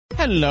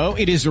Hello,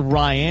 it is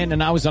Ryan,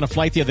 and I was on a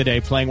flight the other day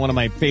playing one of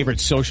my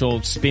favorite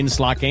social spin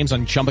slot games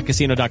on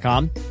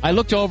ChumbaCasino.com. I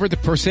looked over at the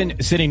person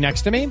sitting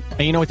next to me, and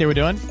you know what they were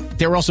doing?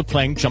 They were also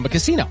playing Chumba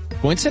Casino.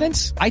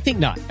 Coincidence? I think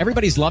not.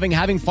 Everybody's loving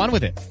having fun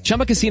with it.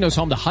 Chumba Casino is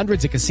home to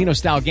hundreds of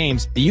casino-style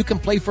games that you can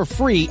play for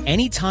free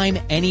anytime,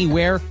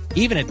 anywhere,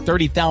 even at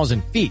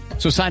 30,000 feet.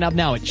 So sign up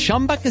now at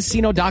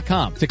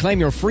ChumbaCasino.com to claim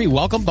your free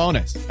welcome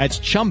bonus. That's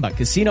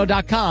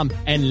ChumbaCasino.com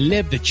and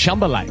live the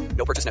Chumba life.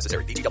 No purchase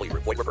necessary. VGW.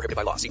 Void where prohibited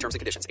by law. See terms and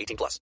conditions. 18+.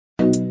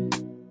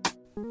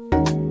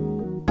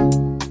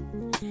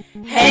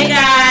 Hey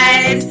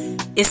guys,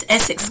 it's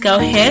Essex Girl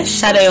here,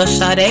 Shadow or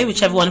Sade,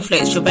 whichever one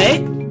floats your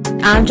boat.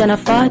 I'm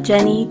Jennifer,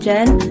 Jenny,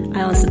 Jen,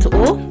 I answer to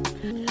all.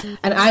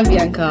 And I'm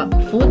Bianca,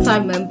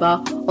 full-time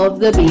member of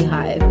the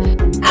Beehive.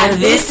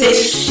 And this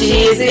is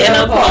She's in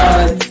a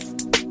Pod.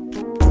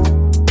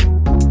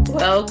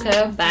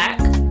 Welcome back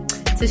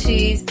to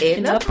She's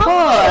in a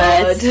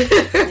Pod.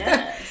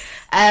 Yes.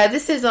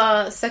 This is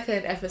our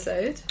second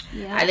episode,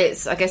 and I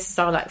guess it's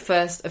our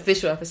first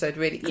official episode,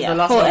 really, because the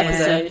last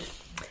episode,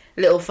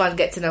 little fun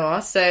get to know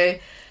us. So,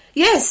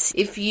 yes,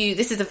 if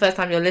this is the first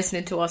time you're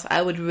listening to us,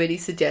 I would really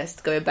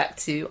suggest going back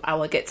to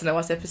our get to know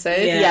us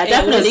episode. Yeah,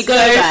 definitely go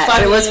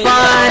back. It was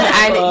fun,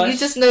 and you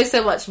just know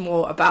so much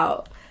more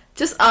about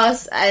just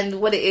us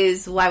and what it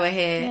is, why we're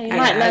here. Yeah, you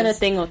might learn a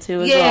thing or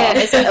two as well.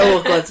 Yeah,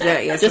 oh god,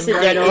 yeah, just some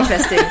in very general.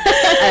 interesting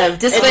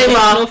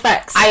disclaimer.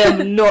 Facts. I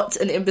am not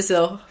an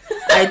imbecile.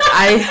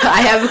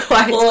 I am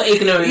quite Or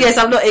ignorant. Yes,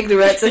 I'm not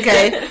ignorant.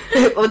 Okay,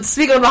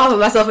 speaking on behalf of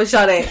myself and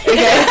Shade.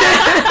 Okay,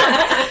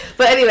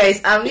 but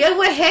anyways,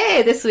 we're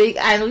here this week,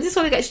 and we just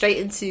want to get straight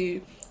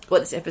into what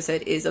this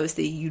episode is.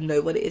 Obviously, you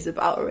know what it is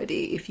about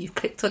already if you've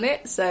clicked on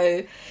it.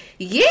 So,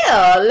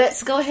 yeah,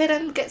 let's go ahead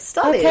and get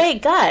started. Okay,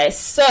 guys.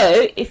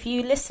 So, if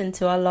you listened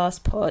to our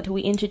last pod,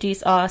 we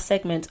introduced our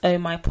segment, Oh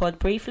My Pod,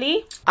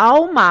 briefly.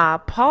 Oh my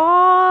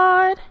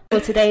pod.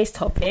 For today's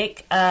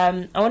topic,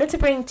 I wanted to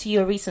bring to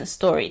you a recent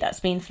story that's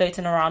been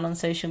floating around on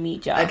social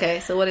media. Okay,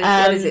 so what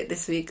is it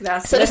this week?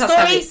 So the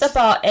story is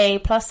about a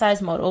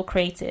plus-size model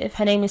creative.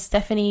 Her name is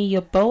Stephanie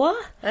Yeboah.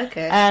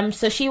 Okay.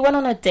 So she went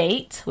on a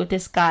date with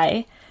this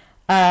guy,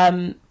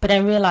 but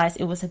then realised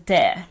it was a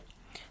dare.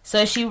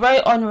 So she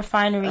wrote on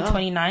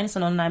Refinery29, it's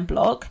an online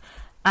blog,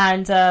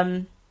 and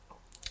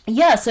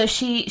so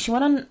she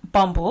went on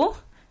Bumble.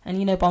 And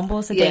you know,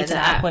 Bumble's a dating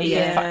app where you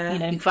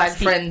can find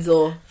friends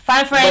or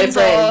boyfriends.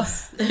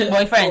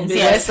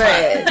 Yes,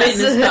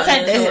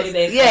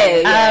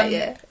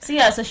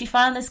 So she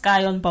found this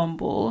guy on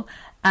Bumble,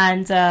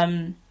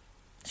 and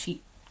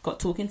she got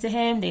talking to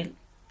him. They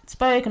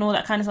spoke and all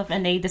that kind of stuff,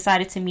 and they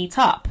decided to meet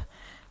up.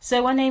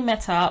 So when they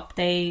met up,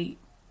 they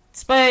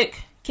spoke,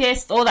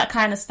 kissed, all that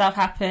kind of stuff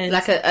happened.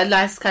 Like a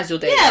nice casual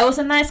date. Yeah, it was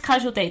a nice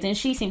casual date, and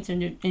she seemed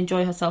to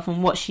enjoy herself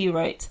and what she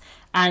wrote,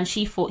 and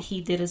she thought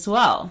he did as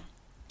well.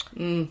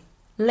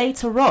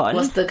 Later on,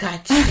 What's the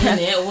catch?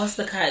 What's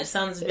the catch?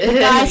 Sounds a bit the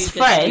guy's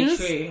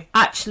friends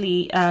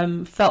actually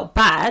felt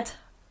bad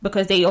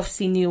because they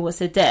obviously knew it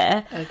was a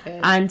dare. Okay.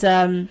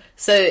 And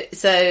so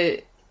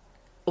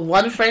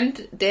one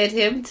friend dared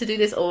him to do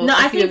this, or no, a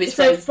I few of think his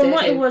so. friends From dared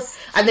what him? it was,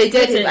 and they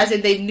dared him as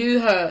in they knew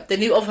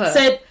of her.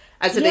 So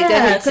and so they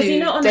dared him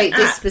to on date the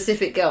this app,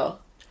 specific girl,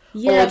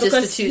 yeah, or just to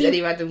because choose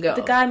any random girl.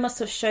 The guy must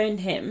have shown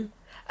him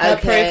her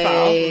Okay,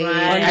 profile,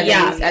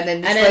 right.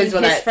 and then his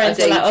friends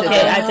were like,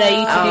 okay, I dare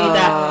you to do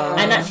that, Oh.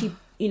 and actually,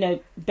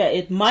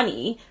 betted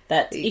money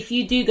that if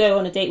you do go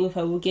on a date with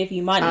her, we'll give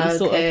you money,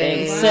 sort of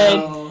thing. Wow.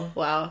 So,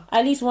 wow.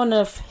 at least one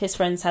of his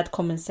friends had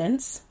common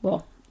sense.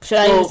 Well, should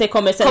I even say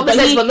common sense? Common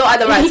sense, but not at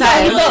the right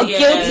time. He felt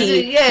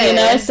guilty,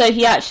 Yeah. so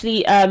he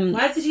actually...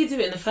 why did he do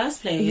it in the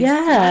first place?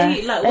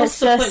 Yeah. What's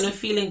the point of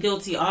feeling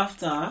guilty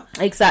after?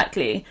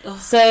 Exactly.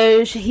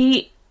 So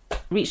he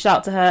reached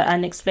out to her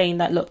and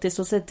explained that, look, this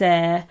was a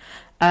dare,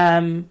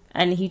 and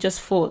he just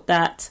thought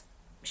that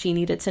she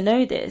needed to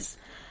know this.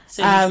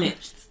 So he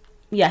snitched.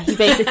 Yeah, he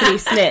basically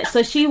snitched.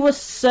 So she was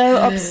so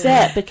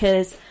upset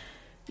because,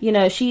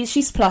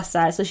 she's plus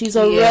size, so she's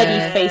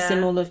already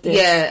facing all of this.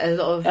 Yeah, a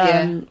lot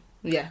of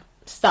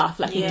stuff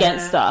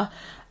against her.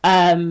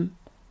 And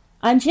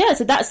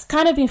so that's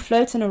kind of been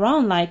floating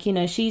around.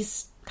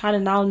 She's kind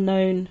of now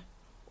known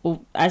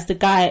as the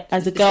girl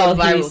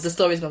viral. The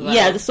story's gone viral.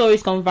 Yeah, the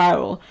story's gone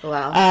viral.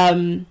 Wow.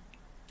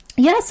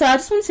 So I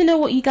just want to know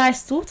what you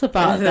guys thought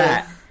about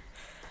that.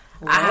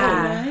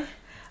 I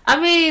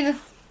mean,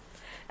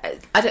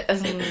 I don't.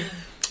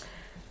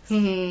 Go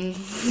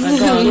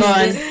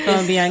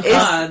on,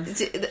 Bianca.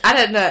 I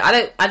don't know.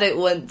 I don't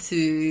want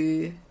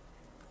to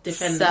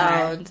defend the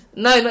guy.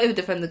 No, not even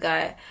defend the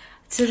guy.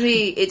 To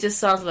me, it just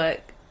sounds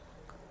like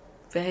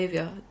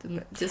behaviour.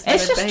 It's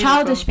just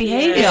childish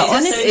behaviour,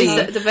 honestly.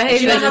 The behaviour.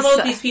 Do you know how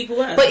old these people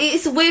were? But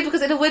it's weird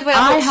because in a weird way,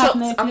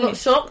 I'm not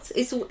shocked.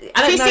 She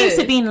seems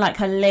to be in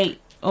her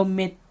late or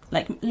mid,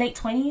 late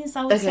 20s,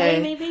 I would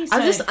say, maybe. So,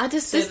 this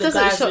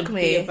doesn't shock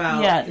me.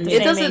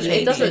 It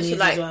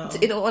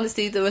doesn't. In all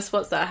honesty, the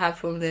response that I have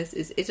from this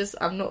is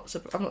I'm not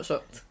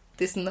shocked.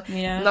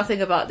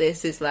 Nothing about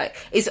this is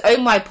it's Oh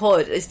My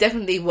Pod. It's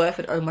definitely worth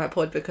an Oh My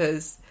Pod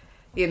because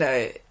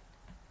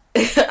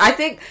I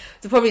think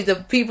probably the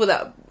people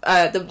that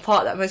the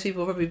part that most people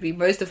will probably be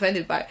most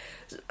offended by,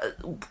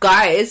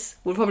 guys,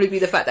 would probably be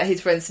the fact that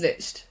his friend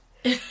snitched.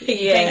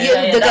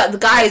 The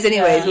guys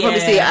anyways will probably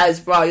see it as,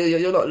 bro,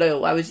 you're not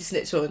loyal, why would you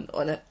snitch on do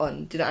you know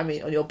what I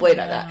mean, on your boy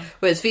like that,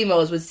 whereas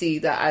females would see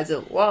that as a,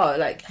 wow,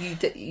 like you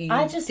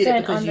I just did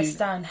don't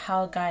understand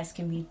how guys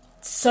can be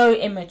so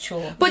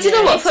immature. But you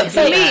know what, for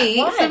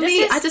me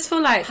I just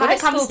feel like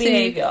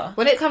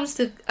when it comes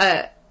to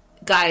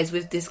guys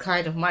with this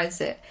kind of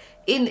mindset,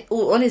 in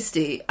all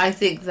honesty, I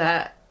think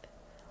that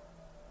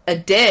a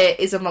dare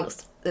is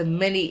amongst the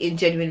many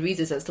ingenuine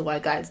reasons as to why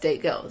guys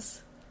date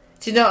girls.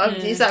 Do you know what I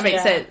mean? Does that make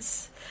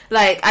sense?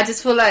 Like, I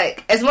just feel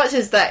like, as much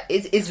as that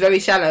it's very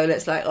shallow and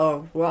it's like,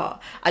 oh, raw,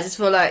 I just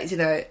feel like, you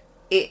know,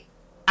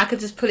 I could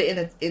just put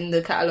it in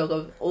the catalogue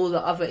of all the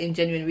other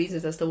ingenuine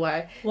reasons as to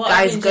why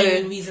guys go.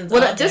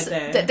 Well, just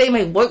that they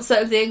may want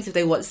certain things, if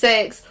they want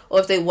sex, or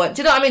if they want.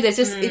 Do you know what I mean? There's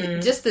just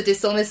just the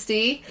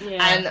dishonesty,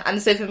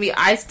 and so for me,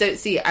 I don't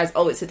see it as,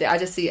 oh, it's a date. I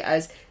just see it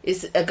as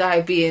it's a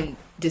guy being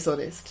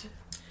dishonest.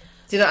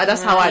 Do you know?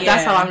 That's how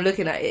I'm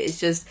looking at it. It's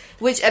just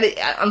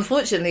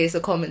unfortunately, it's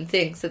a common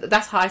thing. So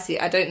that's how I see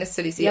it. I don't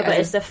necessarily see it. Yeah, but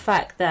it's the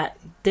fact that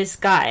this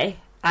guy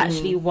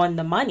actually won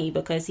the money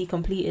because he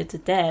completed the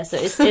dare. So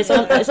it's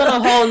on a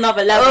whole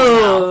nother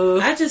level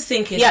now. I just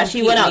think it's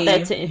she went out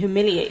there to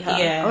humiliate her.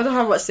 Yeah. I wonder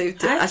how much they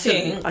did. I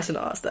shouldn't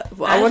ask that.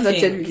 But I wonder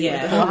genuinely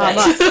how much.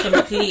 It's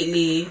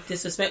completely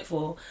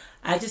disrespectful.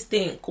 I just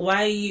think,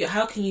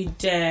 how can you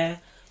dare,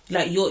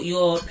 like,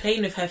 you're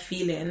playing with her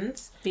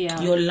feelings,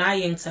 you're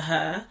lying to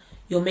her,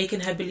 you're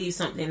making her believe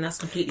something that's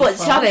completely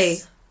false. But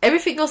Shade,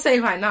 everything you're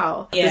saying right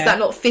now, is that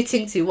not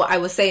fitting to what I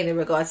was saying in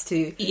regards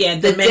to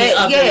the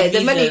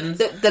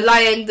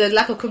lying, the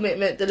lack of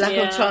commitment, the lack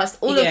of trust,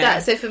 all of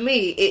that. So for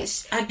me,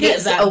 it's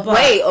a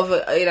way of,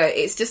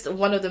 it's just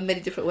one of the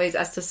many different ways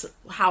as to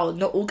how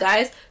not all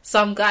guys,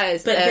 some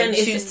guys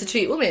choose to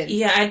treat women.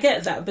 Yeah, I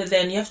get that, but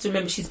then you have to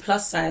remember she's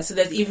plus size, so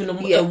there's even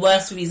a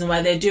worse reason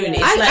why they're doing it.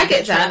 It's I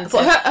get that,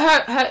 but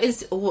her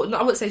is. Well,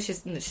 I wouldn't say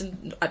she's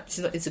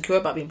not insecure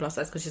about being plus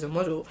size because she's a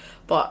model,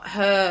 but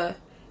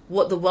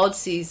what the world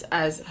sees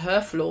as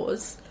her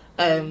flaws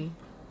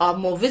are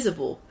more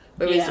visible,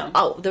 whereas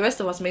the rest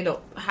of us may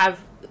not have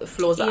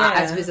flaws that are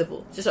as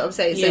visible. Just what I'm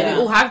saying. So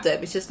we all have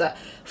them. It's just that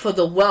for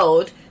the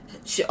world,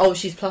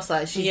 she's plus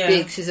size, she's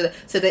big, so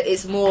that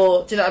it's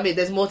more. Do you know what I mean?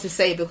 There's more to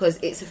say because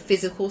it's a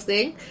physical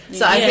thing.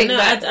 So I think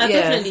I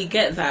definitely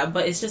get that,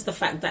 but it's just the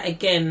fact that,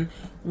 again,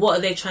 what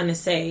are they trying to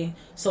say?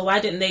 So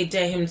why didn't they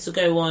dare him to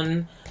go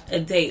on a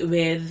date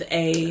with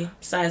a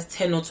size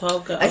 10 or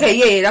 12 girl?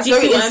 Okay, that's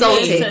very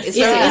insulting. It's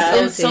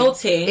very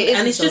insulting.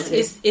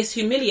 It's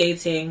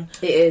humiliating.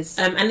 It is.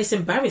 And it's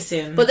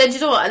embarrassing. But then, do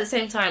you know what? At the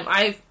same time,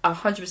 I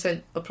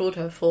 100% applaud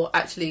her for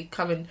actually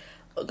going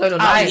on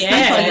nights.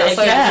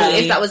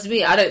 If that was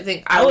me, I don't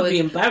think I would be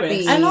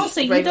embarrassed. And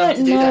also, you don't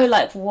know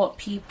like what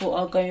people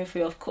are going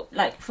through. Of course,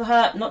 like for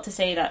her, not to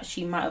say that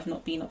she might have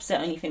not been upset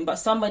or anything, but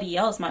somebody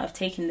else might have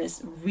taken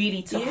this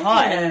really to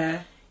heart.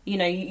 And, you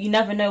know, you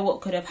never know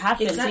what could have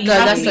happened. Exactly. So you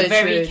have to be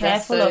very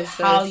careful of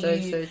how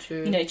you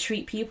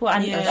treat people.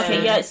 And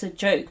it's a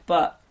joke,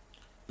 but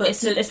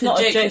it's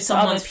not a joke.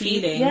 Someone's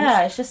feelings.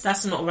 Yeah, it's just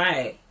that's not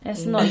right.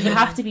 It's not. You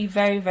have to be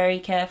very, very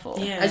careful.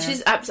 Yeah, and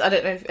she's I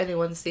don't know if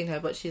anyone's seen her,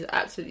 but she's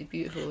absolutely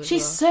beautiful.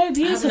 She's so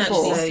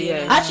beautiful.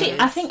 Actually,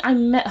 I think I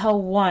met her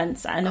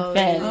once at an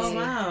event.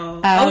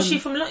 Oh wow!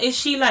 Is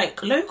she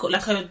like local?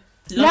 Like a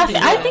London,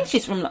 I think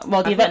she's from.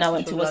 Well, the event I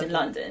went to was in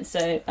London,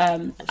 so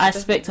I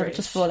spoke to her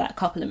just for that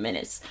couple of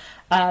minutes,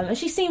 and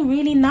she seemed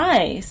really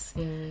nice.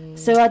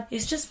 So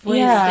it's just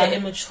boys that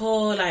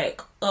immature, like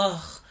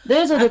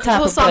Those are the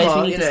type of boys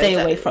we need to stay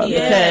away from,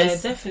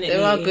 because definitely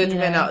there are good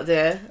men out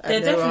there. There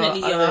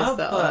definitely are,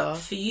 but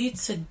for you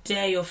to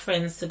dare your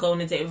friends to go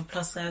on a date with a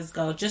plus size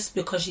girl just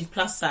because she's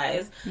plus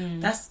size,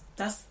 that's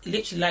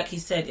literally, like you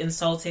said,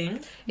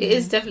 insulting. It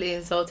is definitely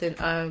insulting,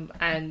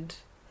 and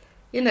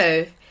you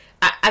know.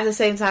 At the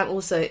same time,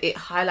 also, it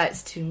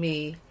highlights to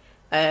me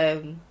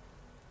that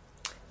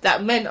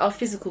men are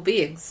physical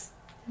beings.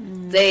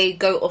 They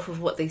go off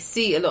of what they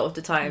see a lot of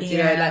the time, you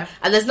know. Like,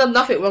 and there's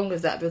nothing wrong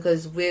with that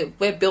because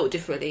we're built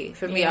differently.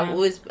 For me,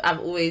 I've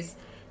always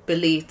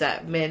believed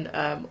that men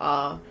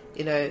are,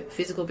 you know,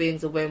 physical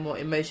beings are way more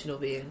emotional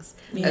beings,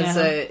 and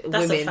so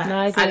that's women,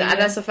 and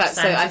that's a fact.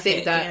 So I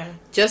think that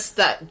just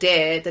that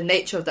dare, the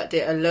nature of that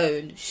dare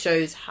alone,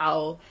 shows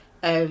how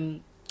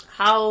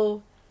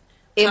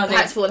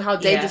impactful and how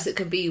dangerous it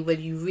can be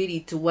when you really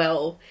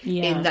dwell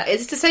in that.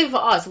 It's the same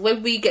for us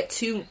when we get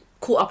too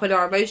caught up in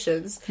our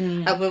emotions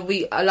and when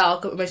we allow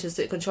our emotions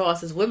to control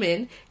us as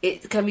women,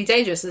 it can be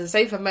dangerous. And the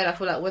same for men. I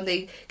feel like when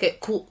they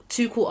get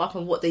too caught up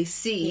in what they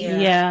see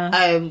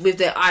with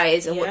their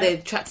eyes and what they're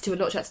attracted to and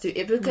not attracted to,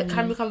 it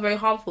can become very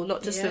harmful,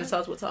 not just to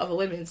themselves but to other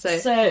women. So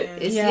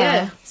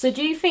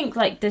do you think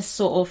like this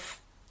sort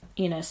of,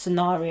 you know,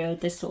 scenario,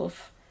 this sort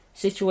of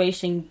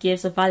situation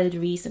gives a valid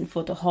reason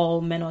for the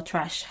whole men are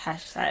trash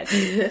hashtag.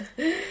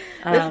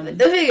 The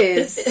thing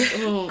is,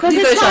 Because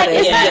it's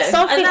like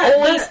something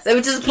always... Let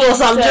me just pour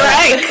some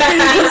drink.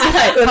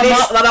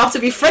 I'll have to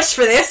be fresh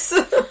for this.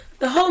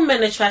 The whole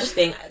men are trash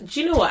thing,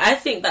 do you know what? I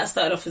think that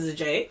started off as a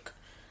joke.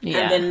 Yeah.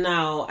 And then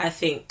now I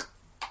think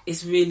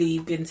it's really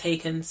been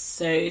taken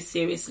so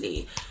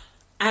seriously.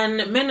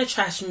 And men are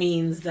trash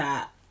means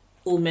that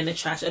all men are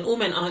trash, and all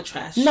men aren't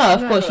trash. No,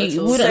 of course,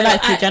 you wouldn't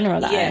like to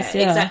generalise. Yeah,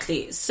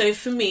 exactly. So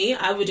for me,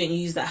 I wouldn't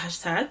use that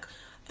hashtag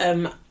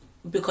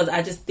because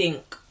I just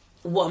think,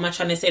 what am I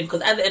trying to say?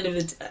 Because at the end of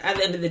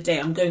the day,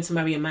 I'm going to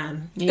marry a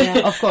man. Yeah,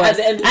 of course. At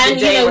the end of the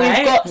day, right?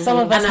 We've got some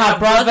of us have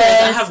brothers. brothers.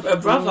 I have a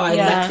brother,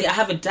 exactly. I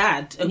have a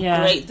dad, a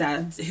great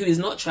dad, who is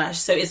not trash.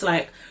 So it's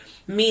like,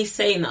 me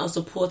saying that or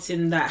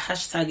supporting that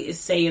hashtag is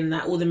saying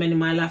that all the men in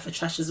my life are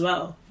trash as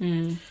well.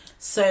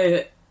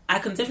 So I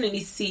can definitely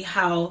see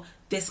how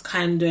this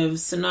kind of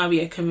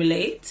scenario can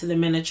relate to the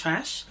men are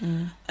trash.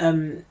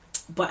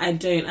 But I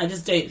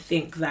just don't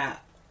think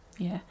that.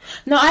 Yeah.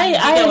 No,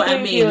 I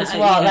agree with you as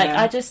well. Like,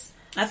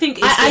 I think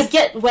I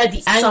get where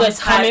the anger is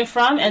coming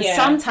from, and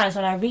sometimes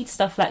when I read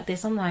stuff like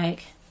this, I'm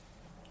like,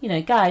 you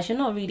know, guys, you're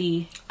not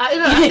really,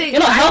 you're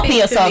not helping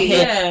yourself here.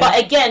 Yeah. But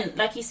again,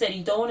 like you said,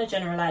 you don't want to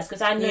generalize,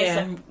 because I know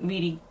some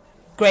really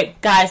great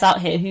guys out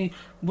here who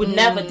would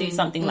never do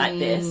something like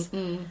this.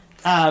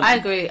 I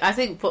agree. I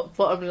think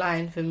bottom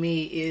line for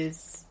me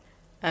is,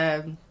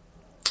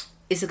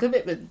 it's a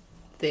commitment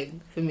thing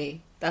for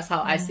me. That's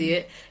how I see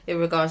it in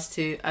regards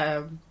to,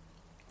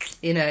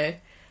 you know,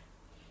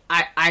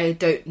 I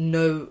don't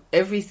know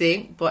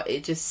everything, but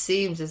it just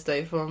seems as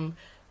though from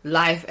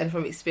life and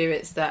from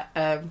experience that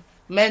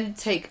men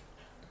take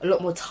a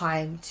lot more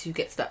time to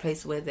get to that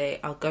place where they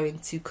are going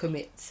to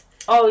commit.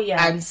 Oh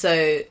yeah. And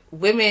so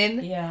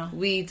women,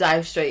 we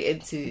dive straight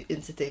into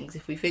things.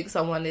 If we think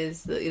someone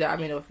is, you know, I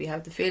mean, or if we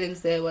have the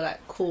feelings there, we're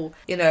like, cool.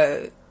 You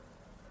know,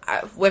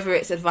 whether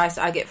it's advice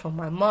I get from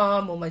my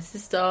mom or my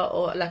sister,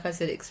 or like I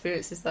said,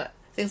 experiences that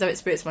things I've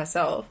experienced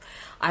myself,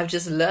 I've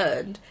just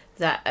learned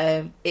that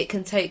it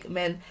can take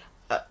men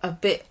a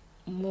bit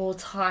more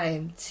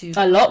time to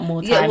a lot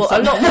more time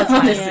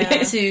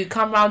to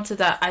come round to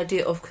that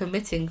idea of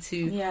committing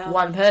to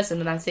one person.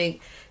 And I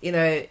think, you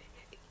know,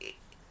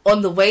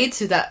 on the way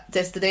to that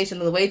destination,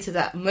 on the way to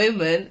that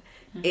moment,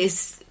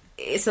 it's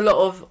a lot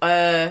of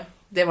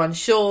they're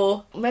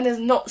unsure. Men is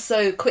not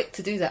so quick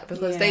to do that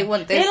because they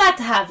like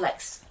to have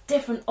like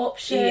different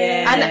options.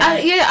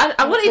 I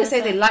wouldn't even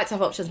say they like to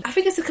have options. I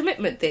think it's a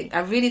commitment thing. I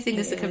really think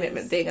it's a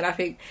commitment thing. And I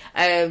think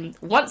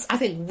once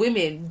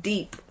women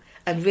deep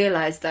and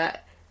realise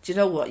that, do you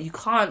know what, you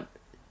can't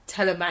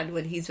tell a man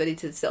when he's ready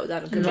to settle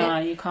down and commit. No,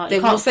 you can't. They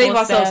will save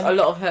ourselves a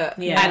lot of hurt,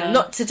 and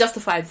not to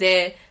justify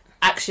their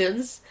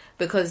actions,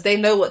 because they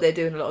know what they're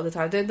doing a lot of the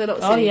time. They're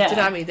not silly. Do you know what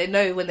I mean? They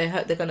know when they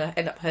hurt, they're going to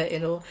end up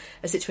hurting, or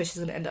a situation is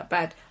going to end up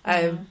bad.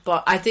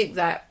 But I think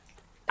that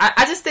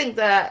I just think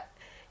that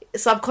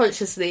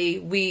subconsciously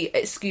we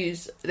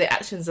excuse their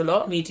actions a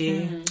lot. We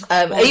do.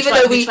 Even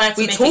though we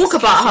talk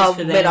about how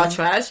men are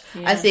trash,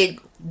 I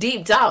think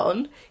deep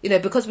down, you know,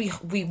 because we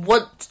hold on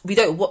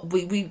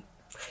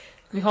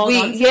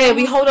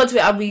to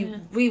it, and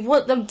we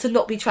want them to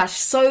not be trash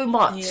so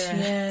much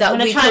that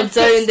we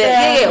condone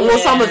their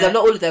some of them,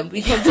 not all of them.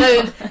 We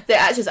condone their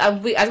actions,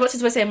 and we, as much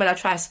as we're saying men are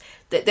trash,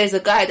 that there's a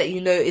guy that you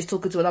know is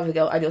talking to another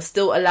girl, and you're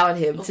still allowing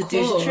him to do. Do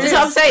you know what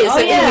I'm saying?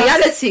 In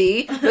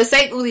reality, we're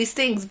saying all these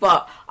things,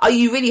 but are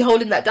you really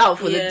holding that down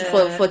for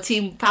for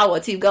team power,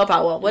 team girl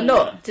power? We're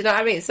not. Do you know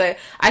what I mean? So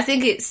I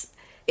think it's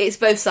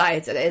both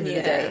sides at the end of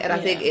the day, and I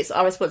think it's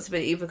our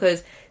responsibility,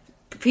 because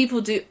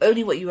people do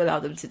only what you allow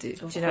them to do.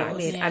 Do you know what I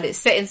mean? And it's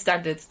setting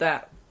standards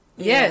that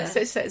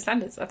setting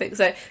standards. I think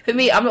so. For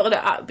me, I'm not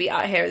gonna be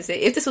out here and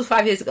say, if this was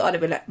 5 years ago, I'd have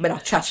been like, men are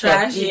trash.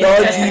 I've been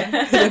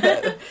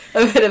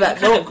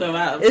like, no.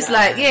 It's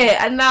like,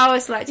 and now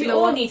it's like, do you know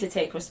what? We all need to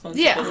take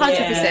responsibility.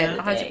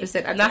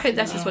 100%. And I think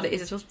that's just what it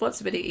is. It's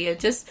responsibility and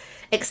just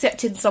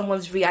accepting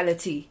someone's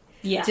reality.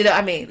 Yeah. Do you know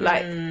what I mean?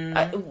 Like,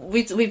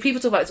 we people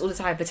talk about this all the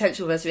time,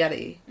 potential versus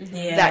reality.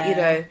 Yeah. That, you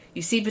know,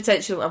 you see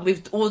potential, and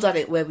we've all done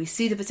it, where we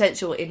see the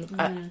potential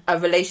in a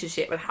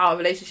relationship, and how a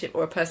relationship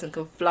or a person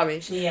can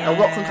flourish, and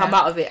what can come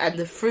out of it, and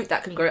the fruit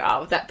that can grow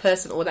out of that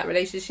person or that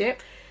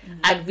relationship.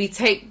 And we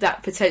take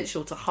that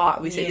potential to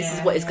heart. We say, this is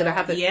what is going to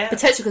happen.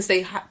 Potential can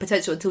stay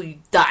potential until you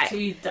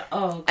die.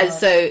 Oh, God. And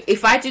so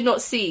if I do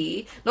not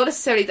see, not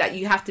necessarily that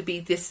you have to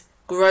be this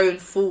grown,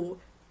 full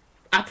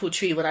apple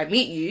tree when I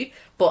meet you,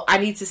 but I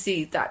need to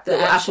see that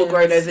little apple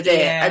growing over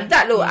there, and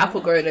that little apple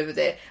growing over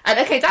there, and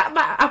okay,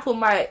 that apple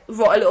might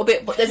rot a little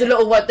bit, but there's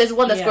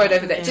one that's growing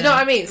over there. Do you know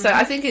what I mean? So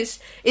I think it's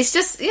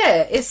just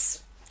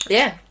that's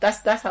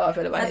how I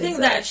feel about it. I think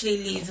that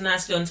actually leads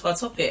nicely onto our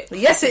topic.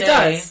 Yes, it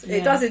does.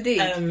 It does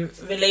indeed.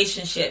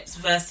 Relationships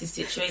versus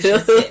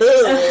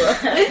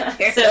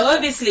situationships. So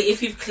obviously,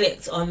 if you've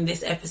clicked on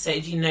this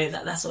episode, you know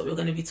that that's what we're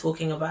going to be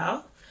talking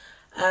about.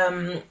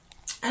 And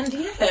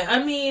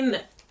I mean,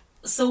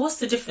 So what's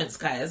the difference,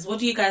 guys? What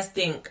do you guys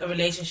think a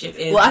relationship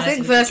is? Well, I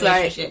think first,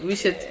 like, we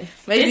should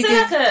maybe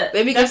give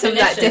some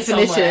like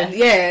definition. Somewhere?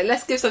 Yeah,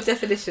 let's give some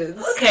definitions.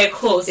 Okay,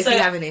 cool. If you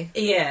have any.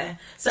 Yeah.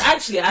 So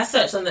actually, I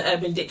searched on the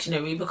Urban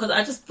Dictionary because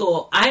I just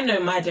thought I know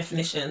my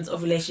definitions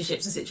of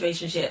relationships and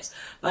situationships,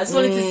 but I just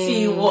wanted to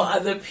see what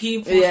other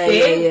people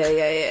think.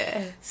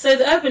 Yeah. So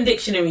the Urban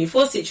Dictionary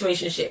for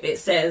situationship, it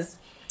says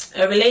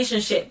a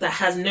relationship that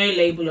has no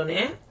label on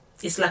it.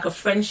 It's like a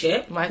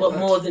friendship, but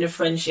more than a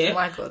friendship,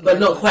 but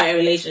not quite a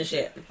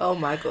relationship. Oh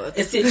my God.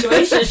 A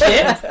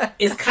situationship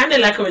is kind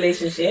of like a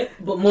relationship,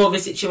 but more of a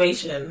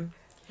situation.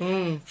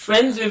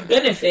 Friends with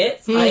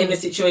benefits are in a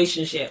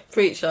situationship.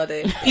 Preach,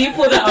 Sade.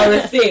 People that are a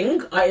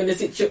thing are in a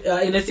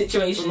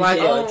situationship. Oh my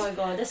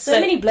God. There's so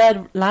many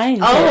blurred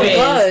lines. Oh my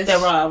gosh. There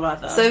are,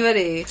 rather. So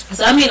many.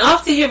 So, I mean,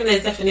 after hearing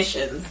those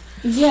definitions,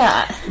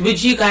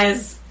 would you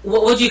guys,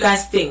 what do you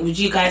guys think? Would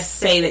you guys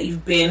say that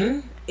you've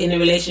been in a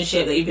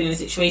relationship, that you've been in a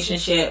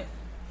situationship?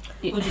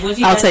 What do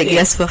you I'll guys take think?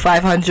 yes for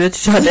 500,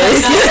 Sade.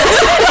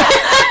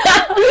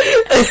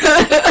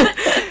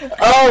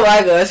 Oh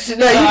my gosh.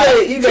 No,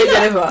 you go,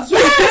 Jennifer.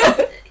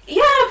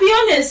 Yeah, I'll be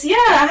honest. Yeah,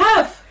 I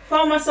have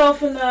found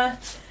myself in a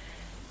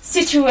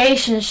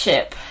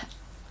situationship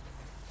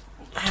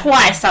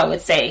twice, I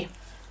would say.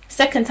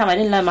 Second time, I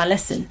didn't learn my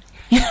lesson.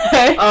 You know?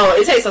 Oh,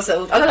 it takes us a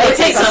while to learn.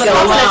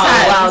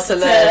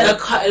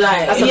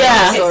 That's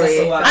a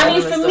story. I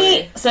mean, for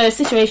me, so a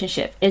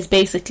situationship is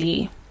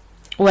basically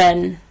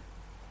when,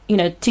 you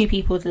know, two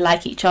people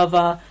like each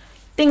other,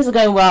 things are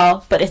going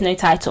well, but there's no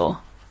title.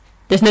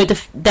 There's no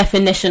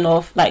definition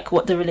of like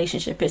what the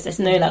relationship is. There's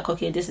no like,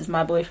 okay, this is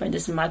my boyfriend,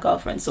 this is my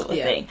girlfriend sort of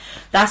thing.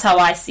 That's how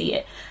I see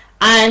it.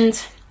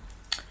 And,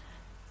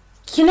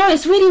 you know,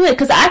 it's really weird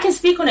because I can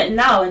speak on it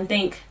now and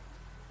think,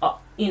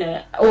 you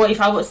know, or if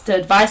I was to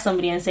advise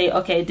somebody and say,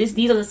 okay,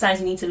 these are the signs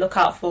you need to look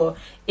out for.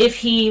 If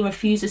he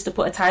refuses to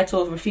put a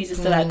title, refuses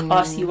to like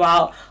ask you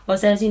out, or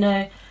says, you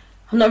know,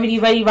 I'm not really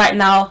ready right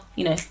now,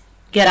 you know,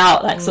 get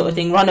out, like sort of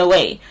thing, run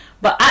away.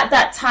 But at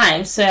that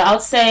time, so I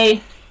would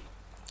say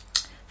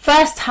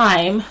first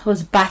time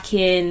was back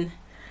in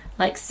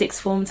like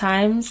sixth form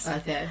times.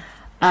 Okay.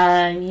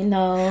 You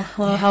know,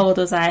 well, how old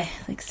was I?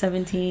 Like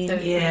 17?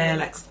 Yeah,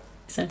 like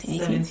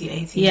 17,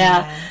 18.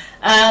 Yeah.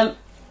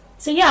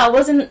 So yeah, I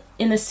wasn't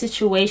in a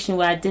situation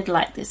where I did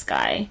like this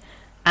guy,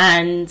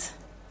 and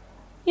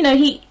you know,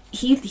 he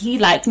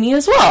liked me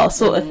as well,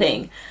 sort of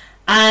thing.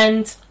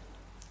 And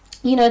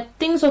you know,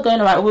 things were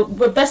going alright.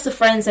 We're best of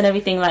friends and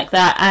everything like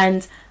that.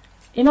 And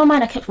in my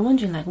mind, I kept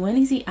wondering, like, when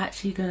is he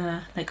actually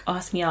gonna like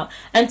ask me out?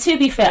 And to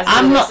be fair,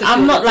 I'm not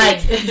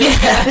like,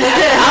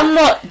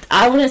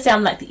 I wouldn't say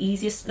I'm like the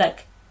easiest.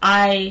 Like,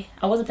 I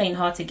wasn't playing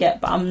hard to get,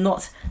 but I'm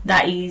not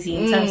that easy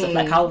in terms of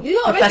like how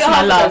profess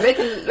my love to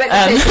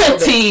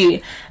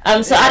you.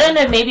 So I don't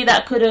know, maybe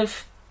that could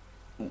have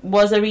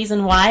was a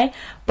reason why,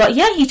 but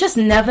yeah, he just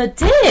never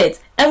did,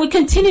 and we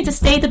continued to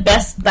stay the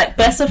best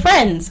of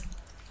friends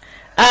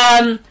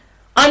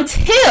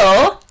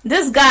until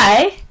this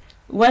guy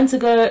went to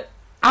go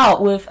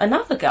out with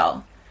another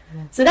girl.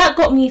 So that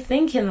got me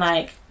thinking,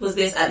 like, was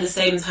this at the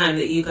same time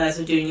that you guys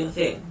were doing your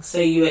thing? So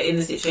you were in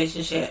the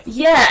situationship?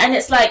 Yeah, and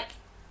it's like,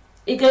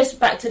 it goes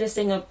back to this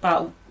thing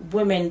about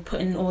women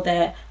putting all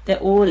their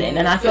all in,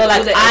 and I feel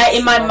like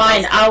in my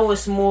mind I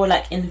was more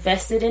like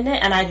invested in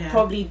it, and I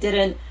probably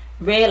didn't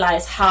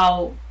realize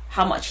how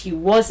much he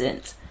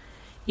wasn't,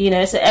 you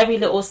know. So every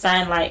little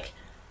sign, like,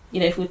 you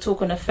know, if we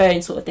talk on the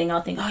phone sort of thing,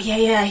 I'll think, oh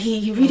yeah,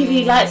 he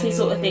really likes me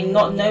sort of thing,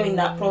 not knowing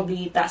that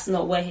probably that's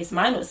not where his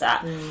mind was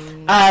at.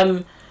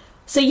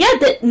 So yeah,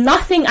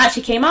 nothing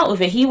actually came out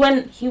of it. He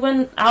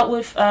went out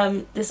with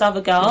this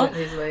other girl,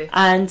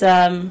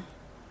 and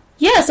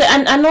yeah, so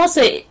and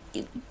also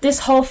this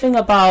whole thing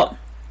about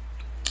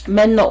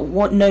men not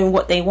knowing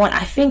what they want.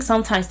 I think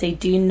sometimes they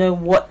do know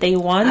what they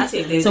want. I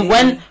think they so do.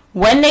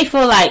 when they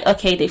feel like,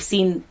 okay, they've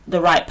seen the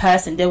right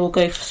person, they will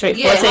go straight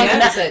for it.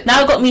 So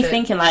now it got me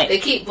thinking, like, they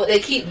keep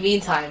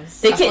mean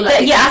times. I think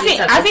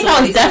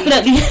I was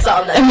definitely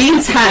a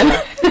mean time.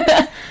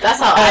 That's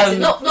how I see.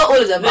 Not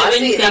all of them, but I when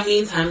see you say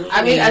mean time,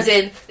 I mean, as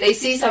in they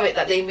see something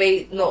that they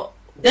may not.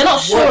 They're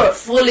not sure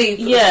fully,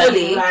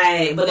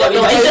 right? But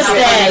it's just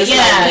there.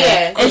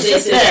 Yeah, it's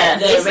just there.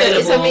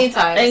 It's a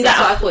meantime. And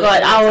God,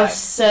 I was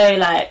so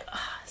like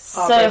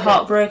so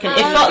heartbroken.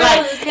 It felt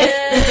like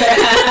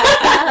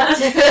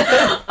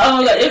oh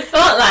my God,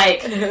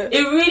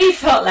 it really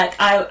felt like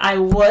I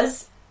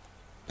was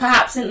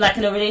perhaps in like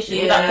in a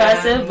relationship with that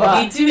person,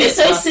 but it's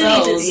so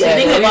silly to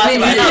think about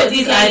it right now.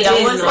 These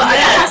ideas, like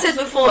I said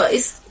before,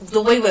 it's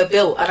the way we're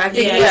built, and I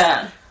think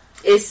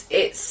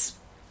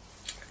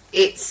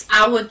it's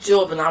our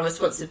job and our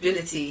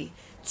responsibility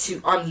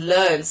to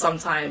unlearn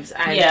sometimes,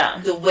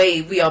 and the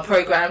way we are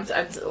programmed,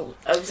 and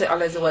I would say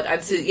unlearn the word,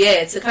 and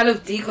to kind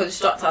of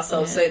deconstruct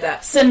ourselves so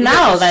that. So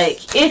now,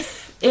 like,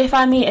 if if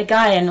I meet a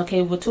guy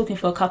and we're talking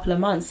for a couple of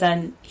months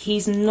and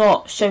he's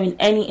not showing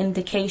any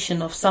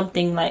indication of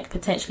something like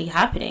potentially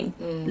happening,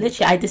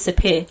 literally I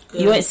disappear.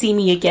 Good. You won't see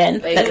me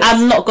again.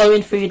 I'm not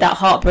going through that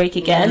heartbreak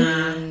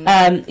again.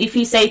 If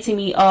you say to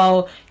me,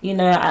 oh, you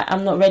know,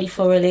 I'm not ready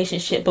for a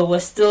relationship, but we're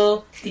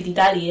still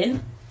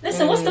dilly-dallying,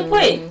 listen, what's the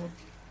point?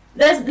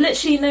 There's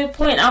literally no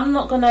point. I'm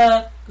not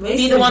gonna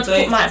be the one to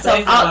put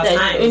myself out there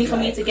only for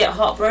me to get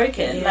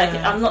heartbroken.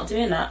 I'm not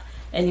doing that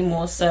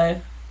anymore. So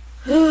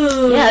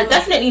yeah,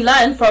 definitely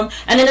learn from.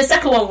 And then the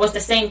second one was the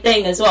same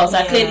thing as well. So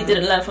I clearly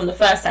didn't learn from the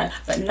first time,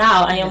 but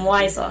now I am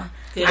wiser.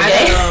 Good.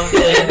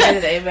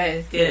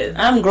 Amen. Good.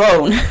 I'm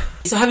grown.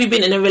 So have you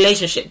been in a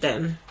relationship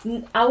then?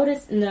 I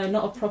wouldn't. No,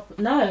 not a proper.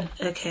 No.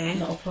 Okay.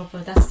 Not a proper.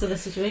 That's still a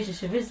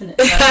situationship, isn't it?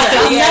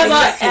 I've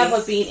never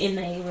ever been in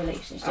a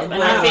relationship,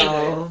 and I think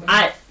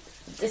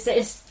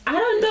I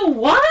don't know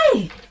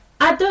why.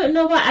 I don't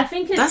know why. I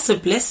think that's a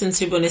blessing,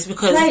 to be honest,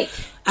 because I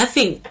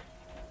think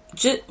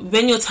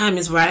when your time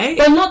is right.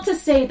 But not to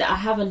say that I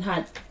haven't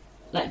had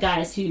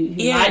guys who like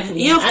me. Yeah,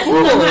 of course.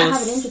 I might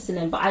have an interest in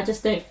them, but I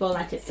just don't feel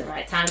like it's the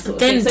right time.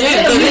 Then don't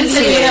go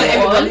into it.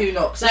 Everyone who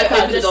knocks,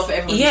 open the door for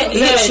everyone. Yeah,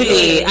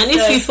 literally. And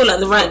if you feel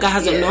like the right guy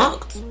hasn't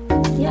knocked, so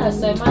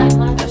my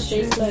door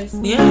stays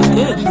closed. Yeah,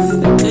 good.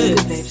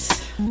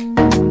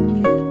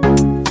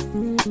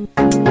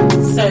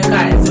 So,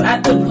 guys, we're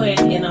at the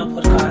point in our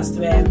podcast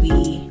where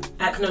we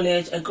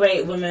acknowledge a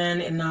great woman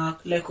in our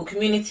local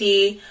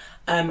community,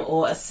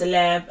 or a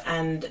celeb,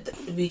 and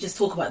we just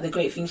talk about the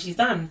great things she's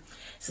done.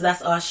 So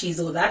that's our She's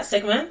All That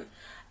segment.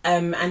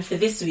 And for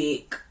this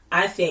week,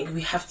 I think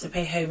we have to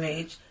pay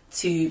homage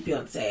to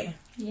Beyonce.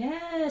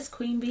 Yes,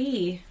 Queen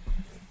Bee.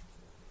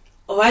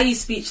 Why are you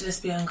speechless,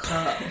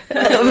 Bianca?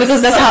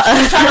 Because that's how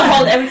I'm trying to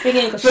hold everything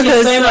in because she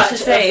has so much to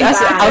say.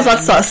 I was about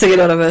to start singing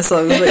one of her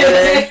songs,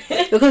 but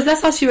because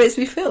that's how she makes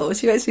me feel.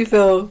 She makes me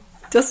feel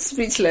just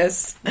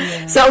speechless.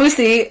 Yeah. So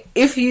obviously,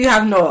 if you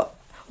have not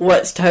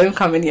watched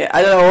Homecoming yet,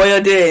 I don't know what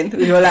you're doing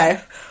with your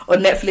life. On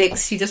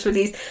Netflix, she just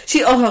released.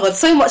 Oh my god,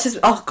 so much is.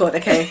 Oh god,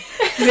 okay.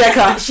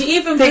 She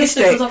even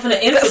posted it off on the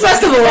Instagram.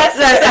 First of all,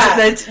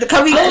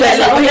 can we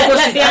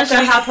let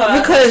Bianca have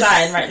her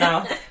shine right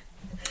now?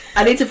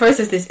 I need to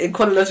process this in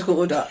chronological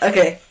order.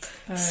 Okay,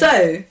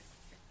 so.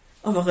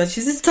 Oh my god,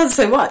 she's just done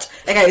so much.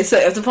 Okay, so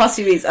over the past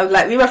few weeks, I'm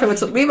like, me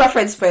and my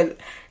friend spent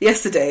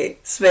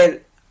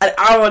an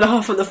hour and a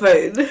half on the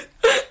phone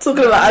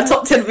talking about our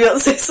top 10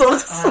 Beyonce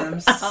songs.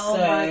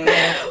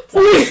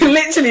 We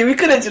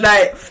couldn't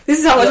this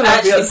is how much I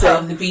love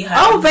Beyonce.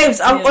 Oh babes,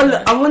 I'm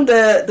on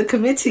the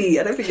committee.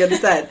 I don't think you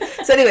understand.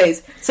 So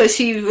anyways, so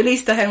she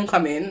released the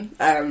Homecoming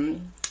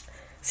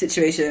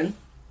situation.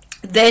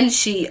 Then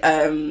she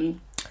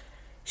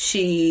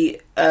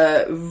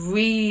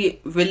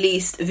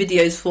re-released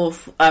videos for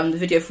the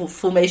video for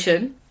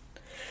Formation.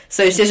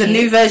 So there's a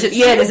new version.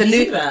 Yeah, there's a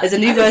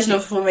new version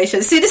of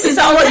Formation. See, this is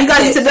what you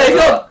guys need to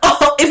know.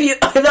 If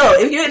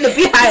you're in the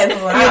beehive, you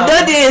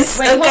know this.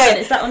 Wait,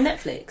 okay, is that on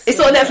Netflix? It's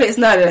on Netflix.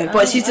 No.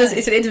 But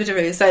it's an individual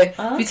video. So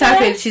if you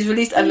type in, she's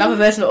released another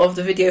version of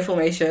the video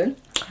Formation.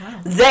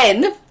 Wow.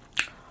 Then,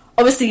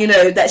 obviously, you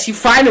know that she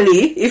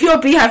finally, if you're a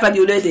beehive fan,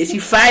 you'll know this. She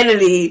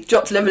finally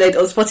dropped Lemonade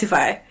on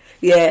Spotify.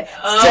 Yeah,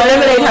 so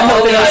Lemonade had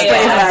not been on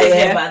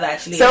Spotify.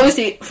 So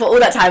obviously, for all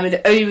that time,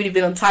 it only really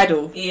been on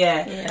Tidal.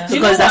 Yeah.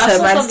 Because that's her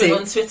man's thing.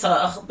 On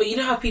Twitter, but you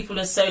know how people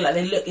are so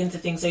they look into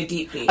things so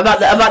deeply about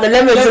the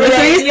lemons.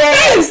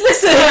 Yes,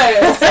 listen.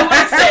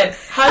 Someone said,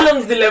 how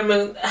long did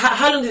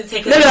it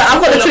take? No, I've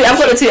got the tweet.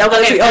 Hold on,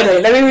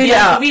 let me read it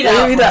out. Let me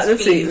read out the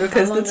tweet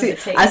because the tweet.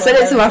 I sent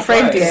it to my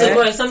friend.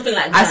 Yeah, something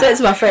like that. I sent it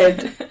to my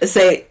friend.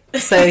 So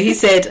he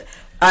said.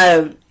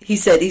 He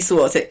saw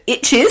it. So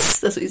itches.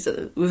 That's what he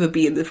said with a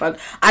B in the front.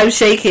 I'm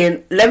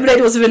shaking.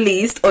 Lemonade was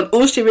released on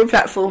all streaming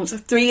platforms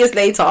 3 years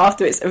later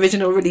after its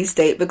original release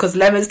date because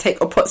lemons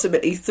take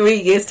approximately 3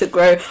 years to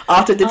grow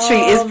after the tree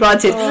is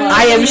planted.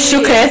 I am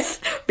shooketh.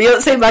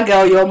 Beyonce, my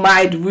girl, your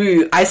mind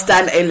woo. I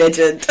stand a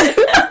legend.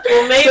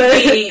 Or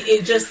maybe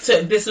it just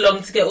took this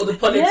long to get all the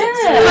politics.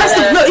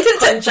 Yeah. No, it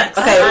didn't take.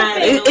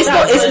 Okay, it's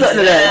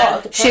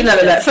not.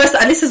 No. First,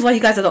 and this is why you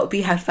guys are not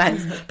Beehive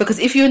fans because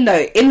if you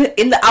know, in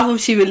the album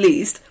she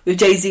released with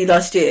Jay-Z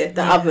last year,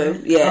 the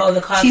album,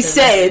 she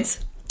said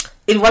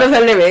in one of her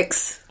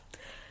lyrics,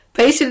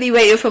 patiently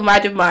waiting for my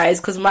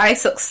demise because my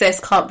success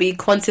can't be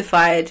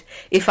quantified.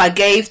 If I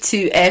gave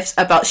 2 F's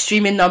about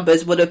streaming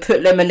numbers, would have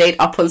put Lemonade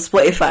up on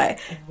Spotify.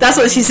 That's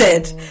what she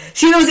said.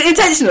 She was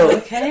intentional.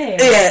 Okay.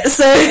 Yeah.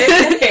 So.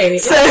 Okay.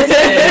 So.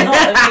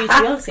 Not a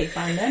Beyonce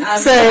fan then. I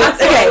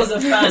was a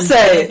fan.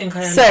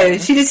 So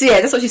she just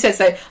that's what she said.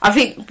 So I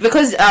think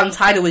because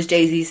Tidal was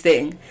Jay-Z's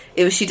thing,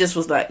 she just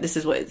was like, this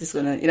is what it's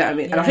gonna, you know what I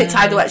mean? Yeah. And I think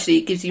Tidal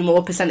actually gives you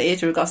more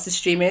percentage in regards to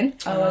streaming.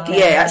 Oh, okay.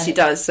 Yeah, it actually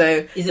does.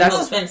 So is it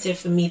more expensive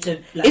for me to?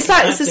 It's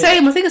the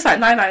same. I think it's like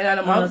 $9.99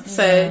 a month.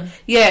 So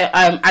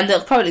and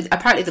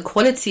apparently the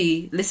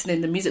quality,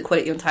 the music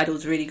quality on Tidal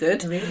is really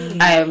good. Really?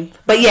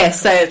 But yeah,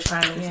 so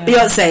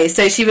Beyonce.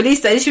 So she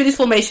released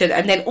Formation,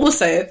 and then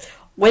also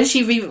when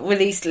she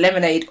re-released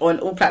Lemonade on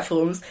all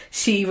platforms,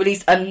 she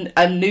released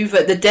a new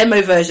the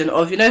demo version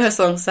of, you know, her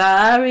song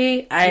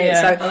Sorry.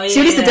 She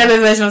released the demo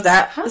version of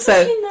that. How does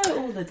she know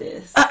all of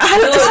this? Hello.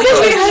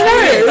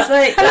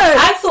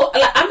 I thought,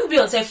 like, I'm a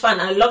Beyonce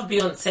fan. I love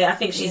Beyonce. I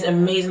think she's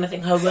amazing. I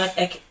think her work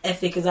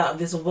ethic is out of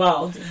this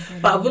world.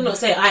 But I would not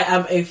say I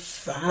am a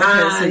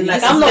fan.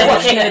 Like, I'm not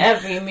watching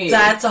every move.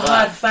 That's a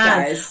hard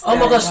fan. Guys, oh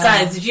my gosh,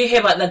 guys! Did you hear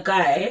about the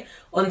guy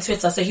on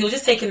Twitter? So he was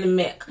just taking the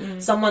mic.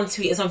 Someone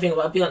tweeted something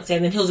about Beyonce,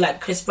 and then he was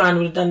like, "Chris Brown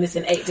would have done this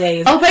in 8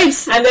 days." Oh,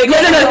 babes! And they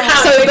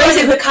got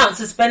his account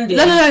suspended.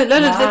 No.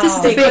 This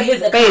is the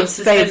thing, babes.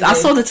 I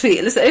saw the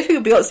tweet. Listen, anything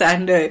with Beyonce, I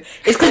know.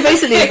 It's because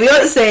basically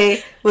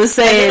Beyonce was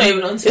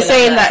saying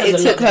that it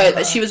took her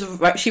that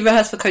she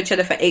rehearsed for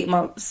Coachella for 8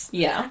 months.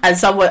 Yeah. And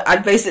someone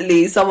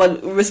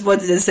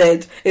responded and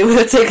said it would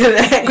have taken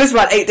Chris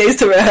Brown 8 days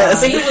to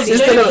rehearse. But he was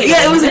joking.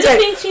 Yeah, it was a joke.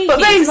 But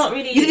babes, not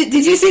really...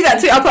 did you see that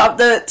tweet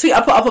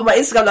I put up on my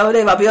Instagram the other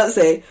day about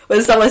Beyonce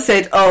when someone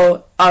said,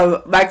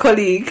 my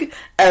colleague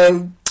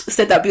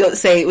said that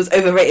Beyonce was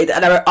overrated,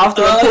 and I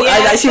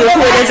actually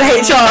reported it to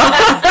HR.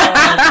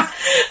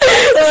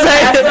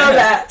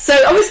 So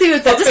obviously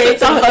with So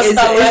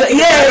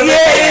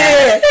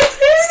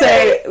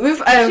with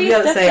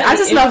Beyonce, I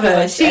just love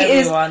her. She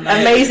is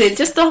amazing.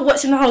 Just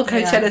watching the whole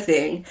Coachella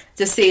thing,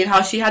 just seeing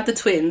how she had the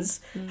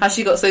twins, how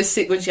she got so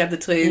sick when she had the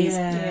twins.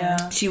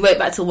 She went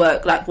back to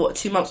work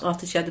 2 months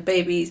after she had the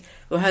babies,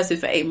 rehearsing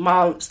for 8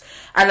 months.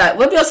 And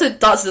when Beyonce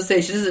dances on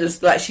stage, she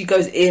doesn't just she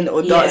goes in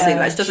or dancing,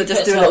 she doesn't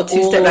just do a little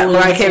 2-step like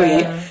Mariah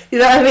Carey. You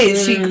know what I mean?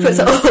 She puts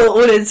it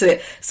all into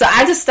it. So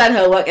I just stand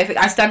her work ethic.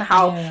 I stand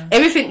how not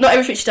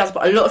everything she does,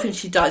 but a lot of things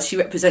she does, she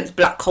represents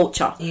black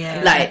culture. She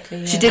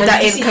did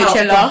that in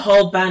Coachella. The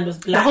whole band was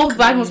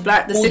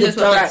black. The singers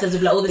were black. So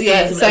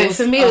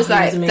for me it was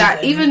like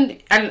that. Even,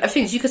 and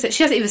things you could say,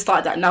 she hasn't even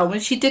started that now. When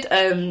she did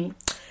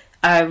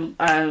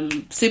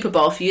Super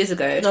Bowl a few years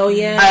ago. Oh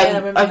yeah, I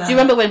remember do you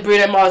remember when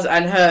Bruno Mars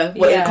and her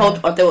were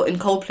they were in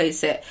Coldplay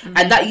set,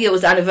 and that year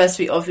was the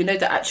anniversary of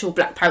the actual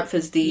Black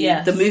Panthers,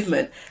 the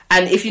movement.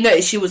 And if you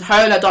notice,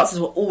 her and her dancers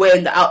were all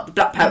wearing the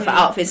Black Panther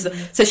outfits.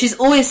 So she's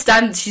always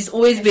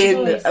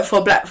been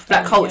for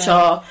black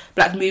culture,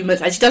 black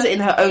movements, and she does it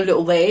in her own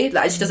little way.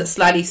 Like she does it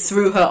slightly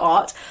through her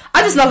art.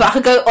 I just love her. I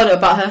could go on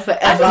about her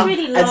forever. I just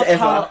really love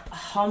how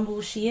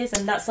humble she is,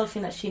 and that's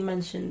something that she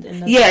mentioned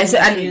in the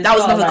and that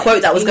was another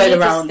quote that was going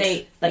around.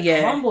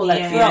 Humble,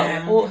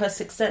 throughout all her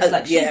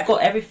success, she's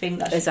got everything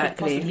that she could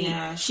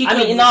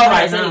possibly. In our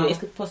eyes, anyway, it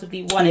could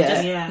possibly one. It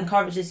just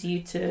encourages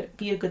you to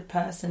be a good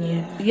person.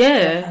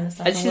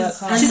 And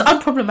she's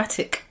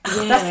unproblematic.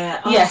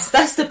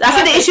 That's the. I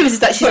think the issue is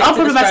that she's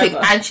unproblematic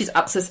and she's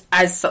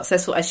as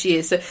successful as she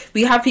is. So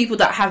we have people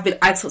that have been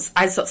as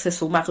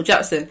successful, Michael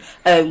Jackson,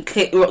 R.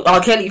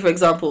 Kelly, for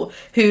example,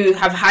 who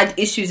have had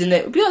issues in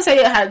it.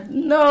 Beyonce had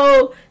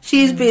no.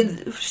 She's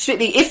been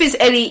strictly. If it's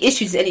any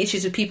issues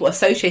with people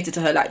associated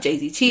to her, like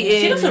Jay-Z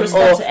cheating or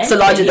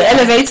Solange the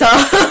elevator,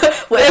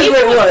 whatever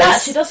it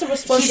was, she doesn't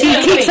respond. She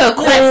keeps her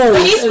cool.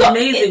 It's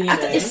amazing.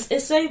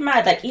 It's so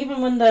mad. Like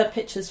even when the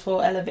pictures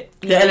for the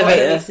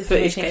elevator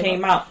situation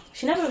came out,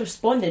 she never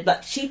responded.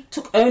 But she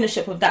took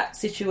ownership of that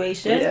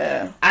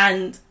situation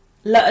and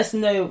let us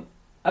know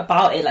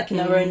about it, in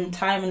her own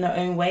time, in her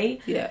own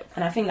way.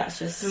 And I think that's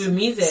just through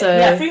music.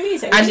 So, through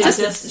music. And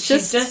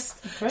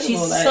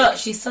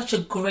she's such a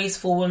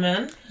graceful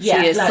woman. She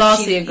is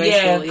classy and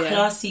graceful.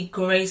 Classy,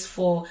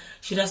 graceful.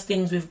 She does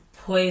things with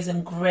poise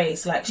and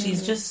grace.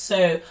 She's just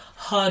so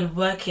hard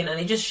working, and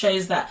it just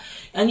shows that.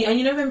 And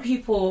when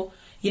people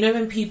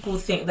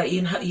think that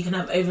you can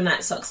have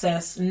overnight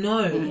success,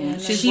 no.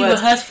 She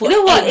rehearsed for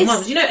 8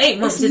 months. 8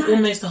 months is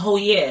almost a whole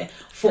year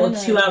for a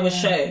 2-hour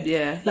show.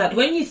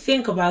 When you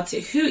think about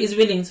it, who is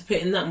willing to put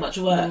in that much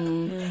work?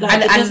 It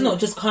does not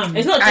just come.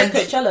 It's not just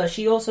Coachella.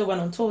 She also went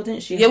on tour,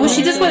 didn't she? Yeah, well,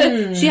 she just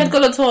went. She had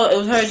gone on tour. It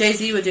was her and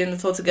Jay-Z were doing the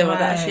tour together.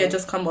 That she had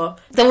just come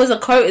off. There was a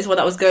quote as well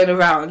that was going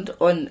around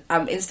on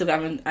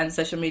Instagram and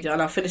social media,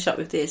 and I'll finish up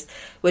with this,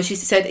 where she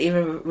said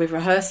even with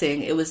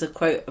rehearsing, it was a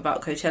quote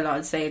about Coachella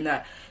and saying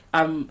that.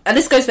 And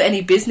this goes for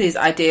any business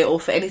idea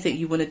or for anything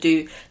you want to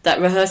do, that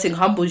rehearsing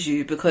humbles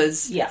you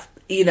because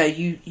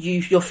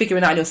you're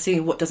figuring out and you're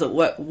seeing what doesn't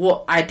work,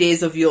 what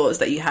ideas of yours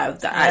that you have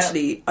that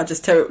actually are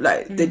just terrible,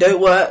 they don't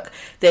work,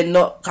 they're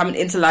not coming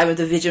into line with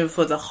the vision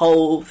for the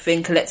whole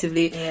thing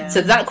collectively.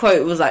 So that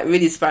quote was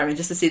really inspiring,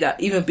 just to see that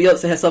even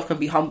Beyonce herself can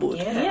be humbled,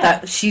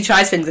 that she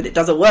tries things and it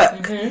doesn't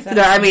work. You know what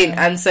I mean?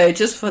 And so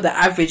just for the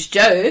average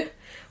Joe,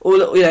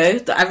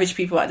 the average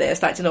people out there,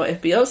 it's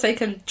if Beyonce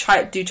can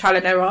do trial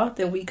and error,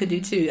 then we can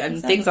do too,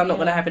 and things are not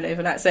going to happen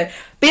overnight. So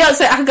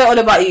Beyonce, I can go on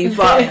about you,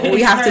 but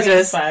we have to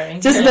just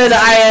know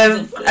that I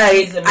am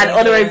an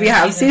honorary being.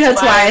 I've seen her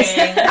twice,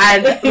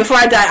 and before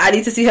I die, I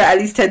need to see her at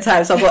least 10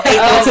 times. So I've got 8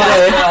 more to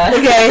go.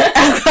 Okay,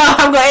 I've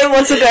got 8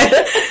 more to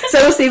go. So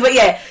we'll see. But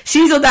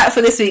she's on that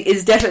for this week.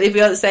 Is definitely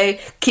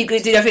Beyonce. Keep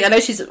doing everything. I know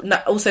she's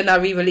also now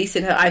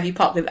re-releasing her Ivy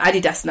Park with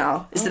Adidas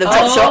now instead of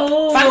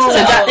Topshop. Thanks for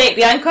that update,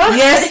 Bianca.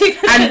 Yes.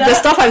 And and the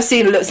stuff I've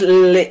seen looks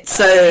lit.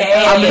 So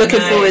I'm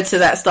looking forward to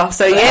that stuff.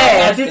 So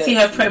yeah, I did see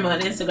her promo on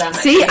Instagram.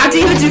 See, I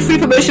didn't even do free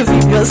promotion for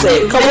you,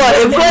 Beyonce. Come on,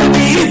 inform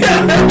me.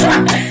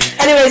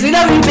 Anyways, we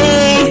love you, B.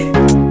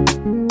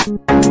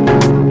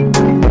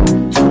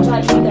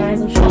 Like you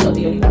guys, I'm sure I'm not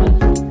the only one.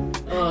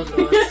 Oh god.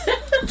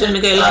 Do you want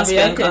to go last,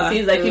 Bianca? It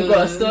seems like you've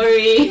got a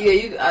story.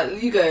 Yeah,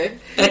 you go.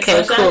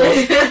 Okay, cool.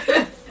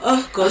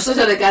 Oh I'm gosh. still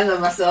trying to gather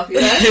myself, you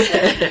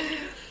know.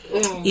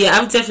 Yeah,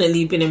 I've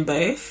definitely been in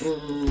both.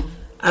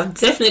 I've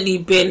definitely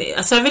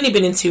been. So I've only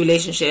been in 2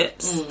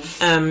 relationships,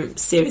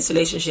 serious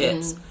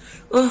relationships.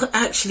 Oh,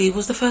 actually,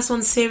 was the first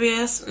one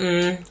serious?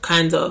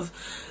 Kind of.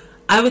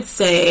 I would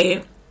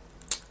say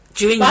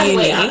during By the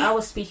uni. way, I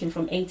was speaking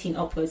from 18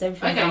 upwards.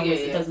 Everything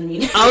downwards, it doesn't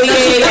mean. Oh yeah.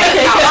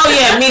 Oh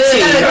yeah, me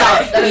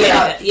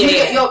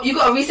too. You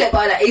got a reset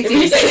button at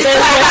 18.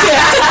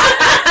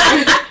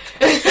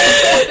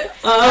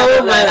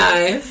 Oh my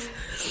life.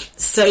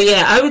 So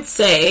yeah, I would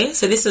say,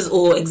 so this is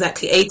all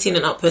exactly 18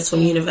 and upwards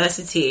from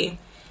university.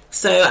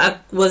 So I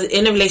was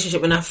in a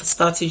relationship when I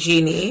started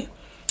uni.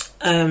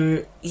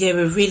 Yeah,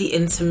 we're really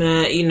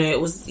intimate, you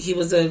know,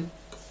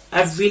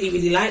 I really,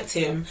 really liked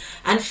him.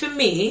 And for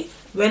me,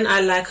 when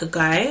I like a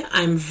guy,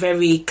 I'm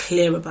very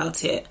clear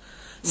about it.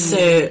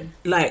 So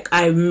like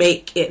I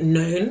make it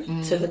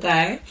known to the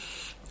guy.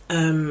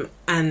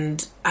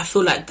 And I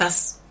feel like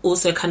that's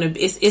also kind of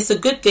it's a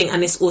good thing,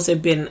 and it's also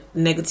been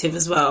negative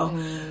as well,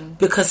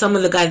 because some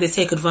of the guys, they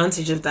take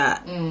advantage of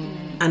that,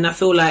 and I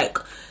feel like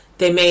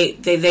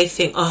they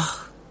think,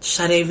 oh,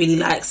 Sade really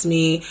likes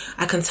me,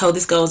 I can tell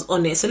this girl's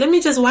on it, so let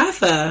me just wife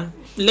her,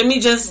 let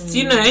me just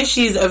you know,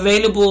 she's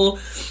available,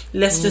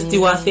 let's just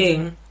do our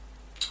thing.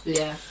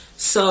 Yeah.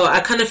 So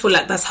I kind of feel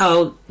like that's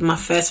how my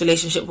first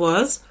relationship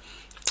was,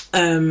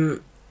 and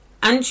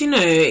you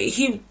know,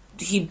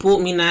 he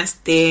bought me nice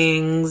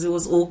things, it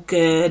was all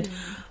good.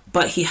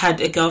 But he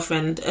had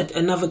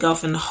another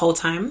girlfriend the whole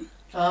time.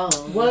 Oh,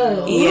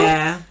 whoa!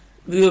 Yeah,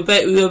 we were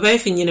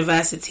both in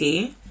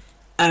university,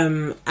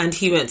 and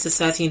he went to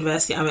Certain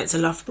University. I went to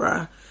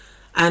Loughborough,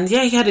 and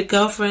yeah, he had a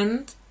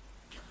girlfriend.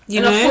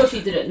 You know, of course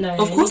you didn't know.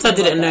 Of course I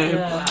didn't know.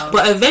 Yeah.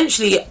 But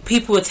eventually,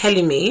 people were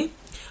telling me.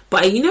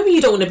 But you know when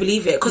you don't want to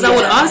believe it, because I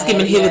would ask him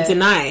and he would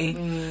deny.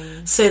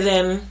 So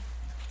then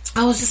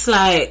I was just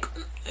like,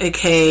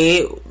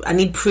 okay, I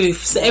need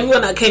proof. So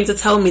everyone that came to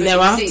tell me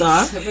thereafter,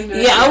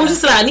 I was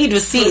just like, I need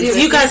receipts.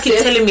 You guys keep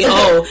telling me,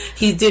 oh,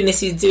 he's doing this,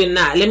 he's doing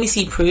that. Let me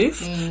see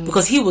proof,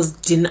 because he was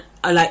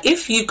like,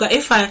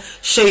 if I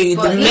show you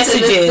the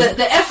messages,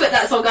 the effort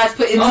that some guys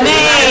put into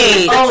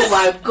it, oh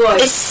my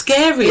god, it's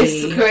scary.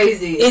 It's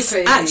crazy. It's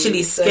crazy.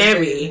 actually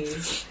scary.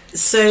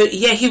 So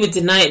yeah, he would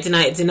deny it.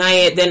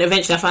 Then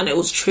eventually I found it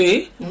was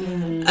true.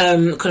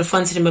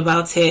 Confronted him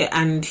about it,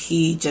 and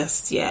he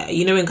just,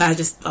 you know when guys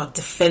just are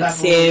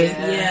defensive.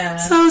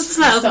 So I was just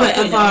like,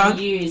 whatever.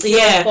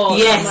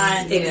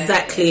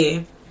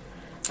 Exactly.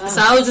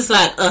 So I was just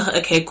like,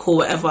 okay, cool,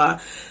 whatever.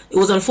 It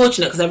was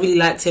unfortunate because I really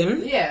liked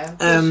him.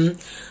 Then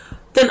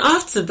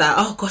after that,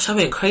 oh gosh, I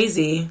went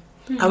crazy.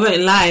 I won't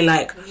lie,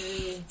 like,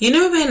 you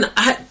know when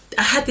I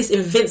had this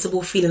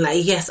invincible feeling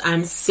like, yes,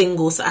 I'm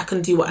single, so I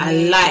can do what I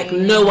like.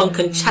 No one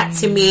can chat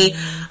to me.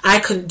 I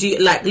can do,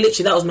 like,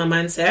 literally, that was my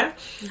mindset.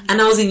 And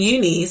I was in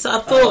uni, so I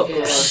thought,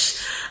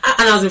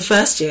 and I was in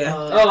first year. So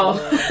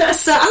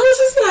I was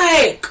just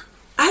like,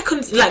 I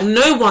couldn't, like,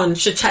 no one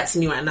should chat to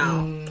me right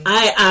now.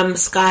 I am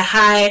sky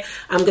high.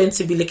 I'm going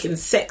to be looking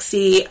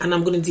sexy, and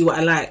I'm going to do what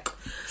I like.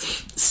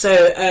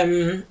 So,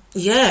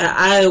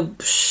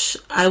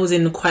 I was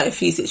in quite a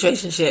few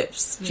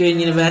situationships during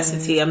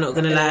university. I'm not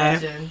going to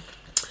lie.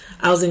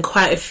 I was in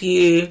quite a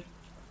few.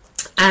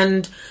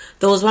 And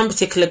there was one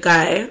particular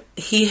guy,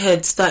 he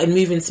had started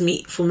moving to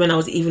me from when I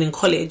was even in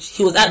college.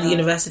 He was at the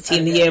university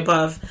in the year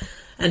above.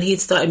 And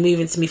he'd started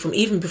moving to me from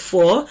even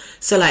before.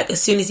 So, like,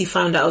 as soon as he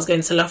found out I was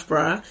going to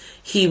Loughborough,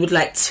 he would,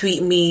 like,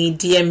 tweet me,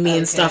 DM me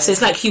and stuff. So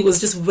it's like he was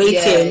just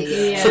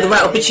waiting for the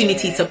right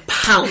opportunity to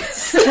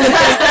pounce.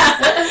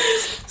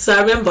 So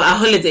I remember I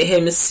hollered at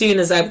him as soon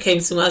as I became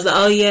single. I was like,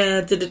 oh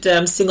yeah,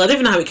 I'm single. I don't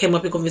even know how it came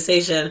up in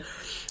conversation.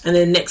 And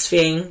then the next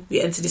thing,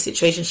 we entered a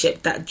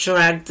situationship that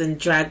dragged.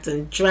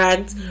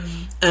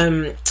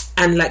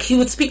 And like, he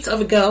would speak to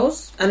other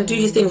girls and do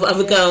his thing with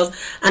other girls,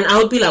 and I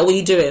would be like, what are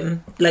you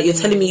doing? Like, you're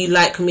telling me you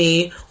like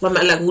me. Well,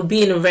 like, we'd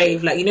be in a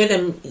rave, like, you know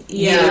them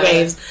uni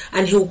raves,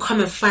 and he'll come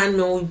and find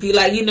me, and we'd be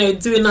like, you know,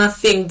 doing our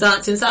thing,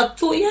 dancing. So I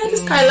thought,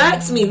 this guy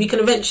likes me, we can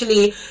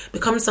eventually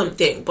become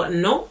something. But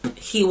nope,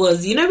 he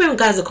was, you know when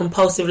guys are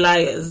compulsive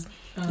liars,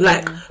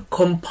 like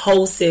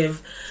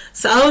compulsive.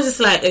 So I was just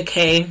like,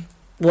 okay,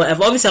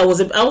 whatever. Obviously I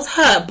was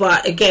hurt,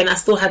 but again, I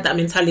still had that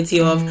mentality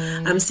of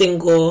I'm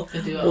single,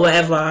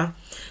 whatever.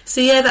 So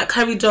that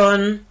carried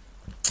on.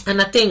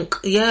 And I think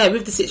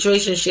with the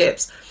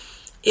situationships,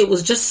 it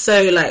was just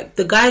so, like,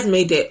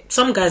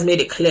 some guys made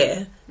it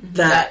clear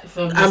that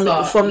from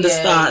the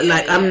start,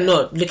 I'm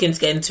not looking to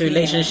get into a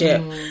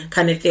relationship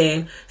kind of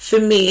thing. For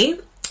me,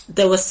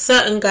 there were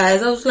certain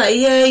guys I was like,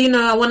 yeah, you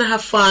know, I want to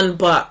have fun,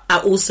 but I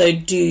also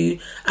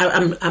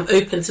I'm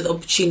open to the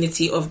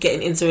opportunity of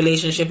getting into a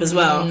relationship as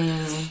well.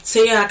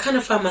 So yeah, I kind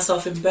of found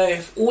myself in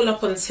both, all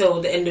up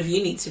until the end of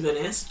uni, to be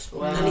honest.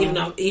 Wow.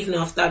 And even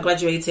after I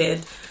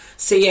graduated.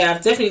 So yeah,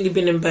 I've definitely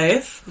been in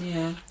both.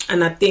 Yeah.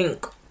 And I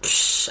think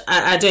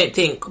I don't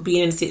think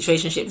being in a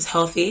situationship is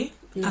healthy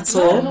at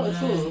all. Not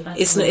at all.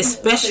 It's not,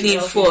 especially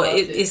for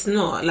it's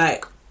not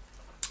like.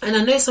 And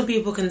I know some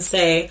people can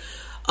say,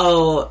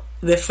 "Oh,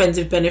 we're friends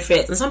with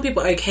benefits," and some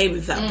people are okay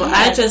with that. But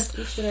I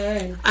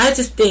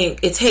just think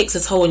it takes a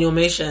toll on your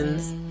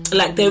emotions.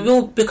 Like they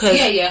will, because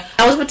I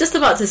was just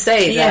about to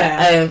say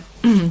that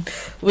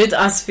with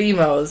us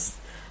females,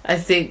 I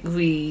think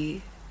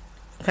we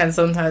can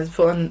sometimes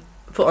put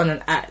on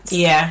an act.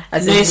 Yeah,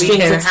 as no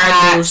strings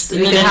attached.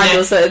 We can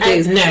handle certain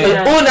things.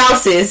 But all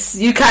else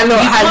you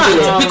cannot handle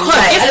it. Because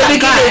at the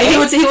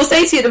beginning, he will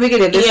say to you at the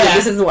beginning,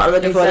 this is what I'm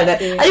looking for.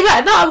 And you're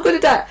like, no, I'm good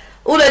at that.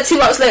 All that 2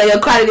 months later, you're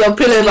crying in your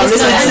pillow about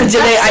listening to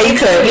Janae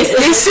Aiko.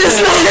 It's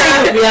just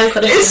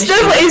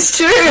like, it's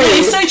true.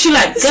 It's so true.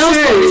 Like, girls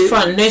from the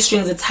front, no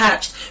strings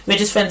attached. We're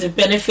just friends with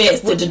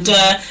benefits.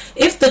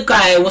 If the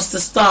guy was to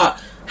start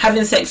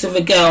having sex with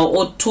a girl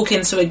or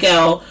talking to a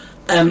girl,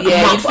 a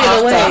month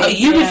after,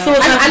 you would feel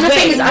that. And the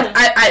thing is,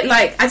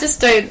 I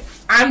just don't.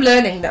 I'm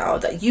learning now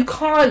that you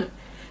can't,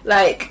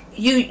 like,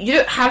 you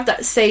don't have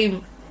that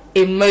same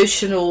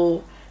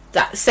emotional.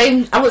 I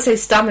wouldn't say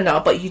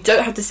stamina, but you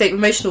don't have the same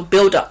emotional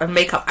build up and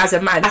makeup as a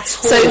man.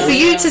 So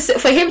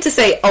for him to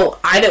say, "Oh,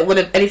 I don't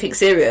want anything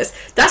serious,"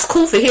 that's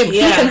cool for him. He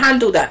can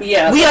handle that.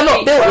 Yeah, we are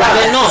not built like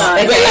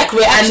that.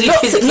 We're actually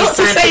not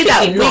to say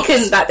that we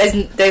can. That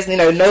there's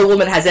no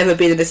woman has ever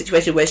been in a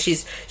situation where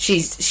she's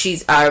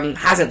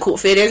hasn't caught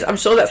feelings. I'm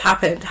sure that's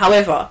happened.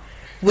 However,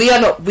 we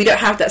don't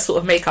have that sort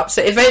of makeup.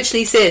 So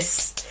eventually,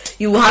 sis,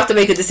 you will have to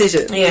make a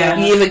decision. Yeah.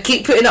 You either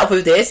keep putting up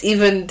with this,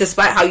 even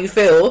despite how you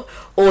feel,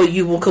 or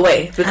you walk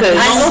away. Because and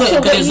also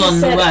what you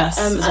said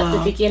at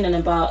the beginning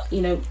about,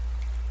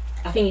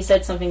 I think you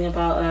said something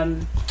about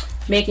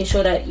making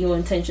sure that your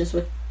intentions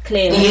were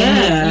clear.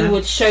 Yeah. You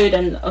would show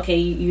them, okay,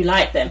 you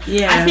like them.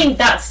 Yeah. I think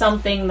that's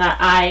something that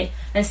I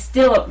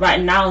still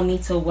right now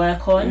need to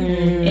work on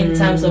in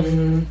terms of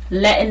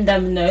letting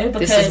them know,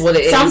 because this is what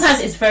it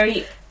sometimes it's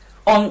very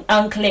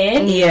unclear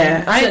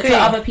to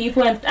other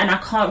people, and I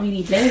can't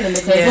really blame them,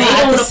 because they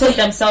don't want to put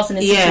themselves in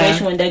a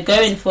situation when they're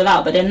going full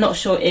out, but they're not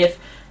sure if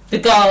the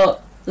girl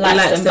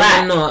likes them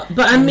back or not.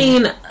 But I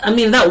mean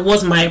that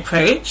was my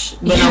approach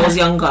when I was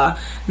younger.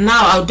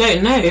 Now I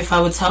don't know if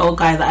I would tell a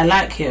guy that I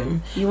like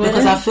him,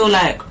 because I feel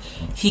like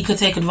he could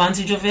take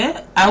advantage of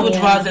it. I would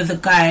rather the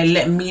guy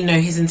let me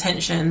know his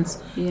intentions.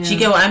 Do you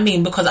get what I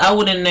mean? Because I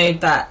wouldn't know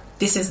that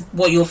this is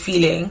what you're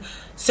feeling.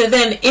 So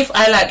then if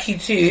I like you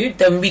too,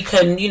 then we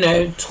can,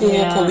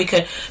 talk, or we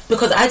can...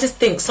 Because I just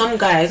think some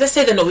guys, let's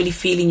say they're not really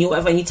feeling you,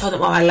 whatever, and you tell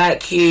them, oh, I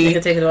like you. They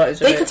can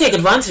take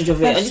advantage of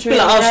it. And just be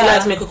like, oh, she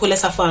likes me, cool,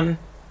 let's have fun.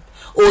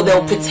 Or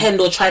they'll pretend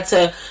or try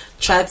to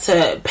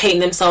paint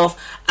themselves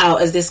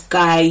out as this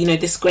guy,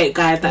 this great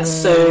guy that's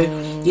so,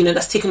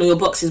 that's ticking all your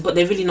boxes, but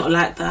they're really not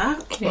like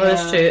that. Well,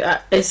 that's true.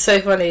 It's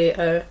so funny.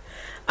 I've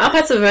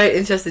had some very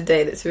interesting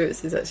dating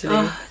experiences,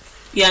 actually.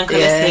 Bianca,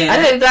 let's hear. I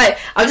don't like.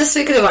 I'm just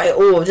thinking about it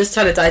all. I'm just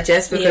trying to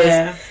digest,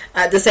 because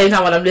at the same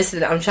time when I'm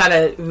listening, I'm trying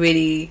to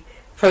really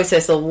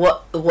process on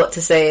what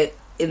to say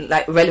in,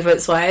 like,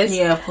 relevance wise.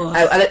 Yeah, of course.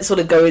 I like sort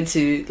of go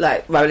into,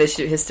 like, my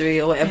relationship history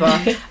or whatever.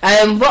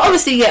 But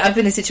obviously, I've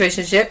been in a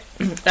situationship.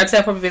 I'd say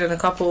I've probably been in a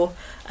couple.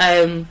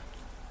 I've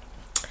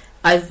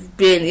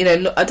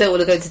been, I don't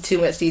want to go into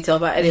too much detail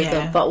about any of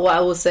them. But what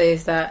I will say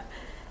is that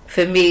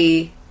for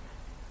me,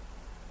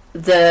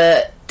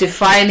 the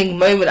defining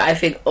moment, I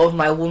think, of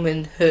my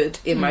womanhood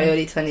in my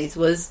early 20s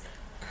was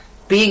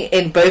being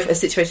in both a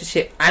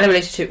situationship and a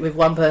relationship with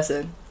one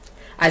person.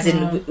 As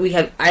in,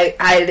 I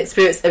had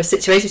experienced a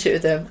situationship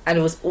with them, and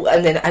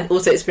then I'd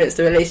also experienced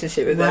a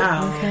relationship with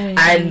them. Okay.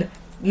 And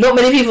not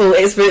many people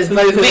experience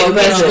both with one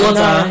person.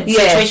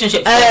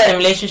 Situationship, and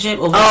relationship,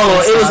 or it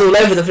was all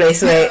over the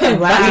place, mate.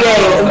 Wow.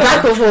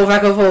 Back and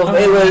forth. Oh,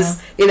 it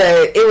was,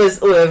 it was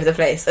all over the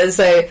place. And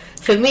so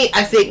for me,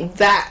 I think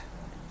that.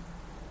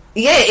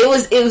 Yeah, it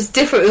was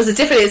different. It was a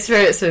different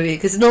experience for me,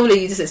 because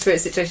normally you just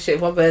experience a situation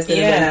with one person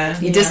and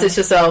then you distance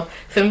yourself.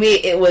 For me,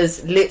 it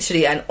was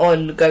literally an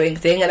ongoing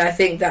thing, and I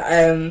think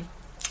that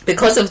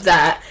because of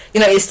that,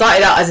 it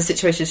started out as a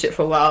situationship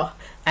for a while,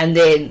 and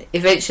then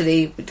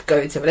eventually we'd go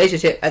into a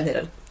relationship, and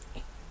then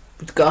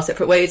we'd go our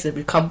separate ways, and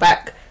we'd come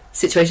back.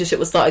 Situationship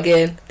would start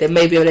again. There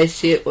may be a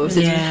relationship, and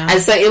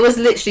so it was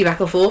literally back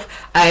and forth.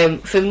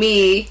 For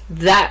me,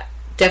 that.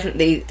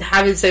 Definitely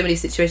having so many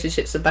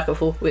situationships and back and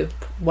forth with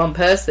one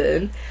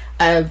person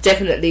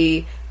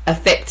definitely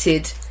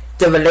affected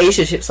the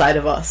relationship side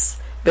of us,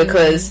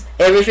 because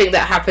everything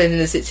that happened in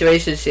the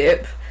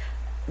situationship,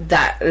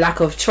 that lack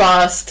of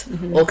trust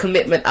or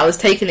commitment, I was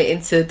taking it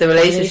into the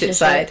relationship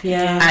side,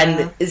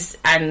 and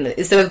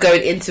instead of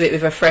going into it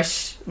with a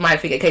fresh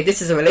mind, thinking, okay,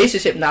 this is a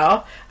relationship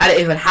now, I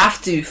don't even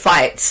have to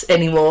fight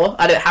anymore,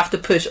 I don't have to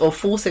push or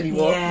force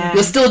anymore.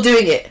 You're still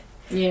doing it,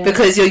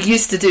 because you're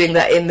used to doing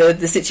that in the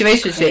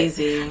situationship.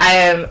 Crazy.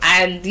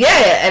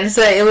 And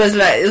so it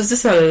was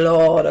just a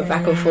lot of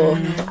back and forth.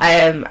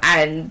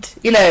 And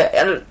you know,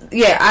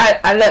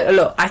 I learned a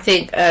lot. I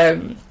think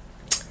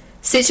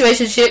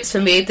situationships for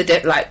me,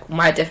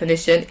 my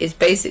definition is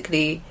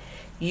basically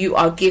you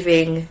are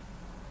giving,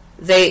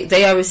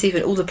 they are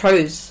receiving all the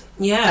pros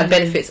and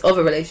benefits of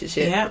a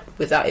relationship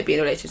without it being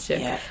a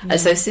relationship. And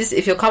so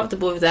if you're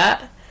comfortable with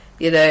that,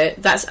 you know,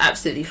 that's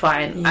absolutely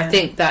fine. I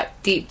think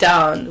that deep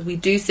down we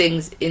do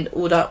things in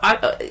order.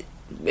 It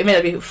may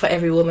not be for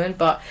every woman,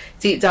 but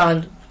deep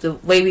down the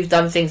way we've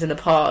done things in the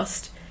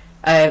past,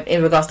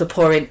 in regards to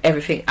pouring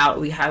everything out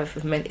we have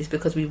with men, is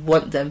because we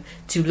want them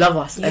to love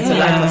us and to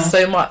like us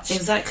so much.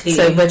 Exactly.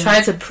 So we're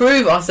trying to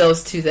prove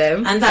ourselves to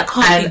them, and that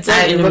can't be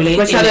done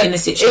in a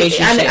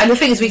situation. And the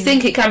thing is, we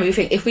think it can be. We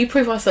think if we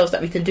prove ourselves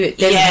that we can do it,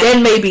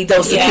 then maybe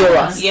they'll secure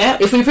us.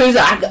 If we prove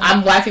that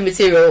I'm wifey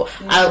material,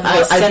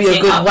 I'd be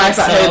a good wife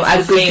at home,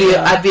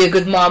 I'd be a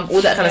good mum,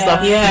 all that kind of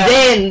stuff.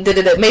 Then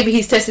maybe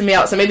he's testing me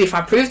out. So maybe if I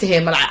prove to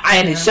him and I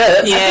iron his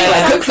shirts,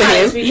 I cook for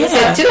him. Do you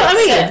know what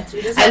I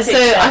mean? And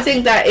so I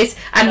think that it's.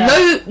 And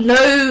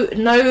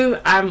no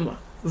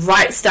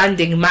right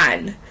standing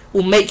man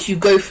will make you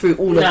go through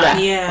all of that.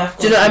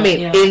 Do you know what I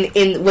mean?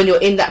 In when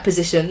you're in that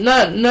position,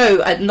 none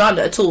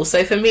at all.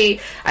 So for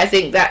me, I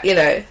think that, you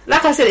know,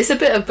 like I said, it's a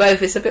bit of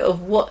both. It's a bit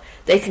of what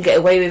they can get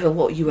away with and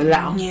what you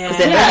allow. Because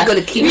they're not going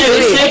to keep doing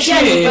what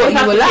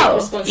you allow.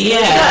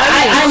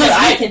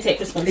 I can take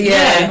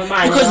responsibility for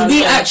mine. Because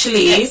we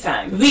actually,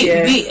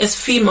 we as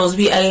females,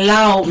 we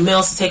allow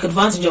males to take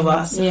advantage of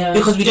us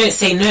because we don't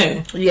say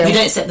no. We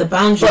don't set the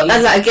boundaries.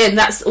 But again,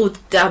 that's all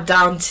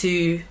down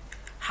to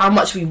how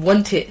much we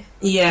want it.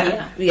 We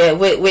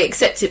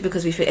accept it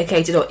because we think,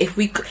 okay, you know,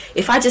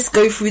 if I just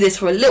go through this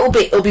for a little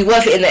bit, it'll be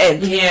worth it in the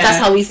end. That's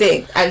how we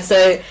think. And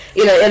so,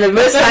 you know, and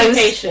most times,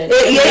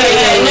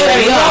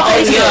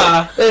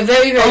 we're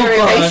very,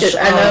 very patient.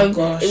 And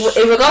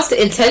in regards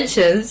to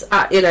intentions,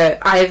 you know,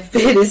 I've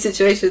been in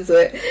situations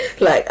where,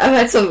 like, I've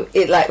had some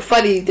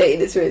funny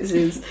dating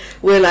experiences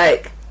where,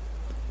 like,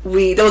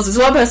 there was this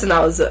one person I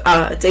was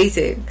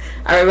dating,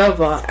 I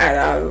remember,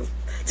 and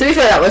to be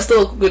fair, we're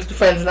still good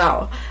friends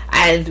now.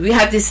 And we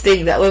had this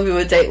thing that while we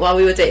were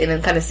dating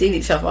and kind of seeing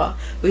each other,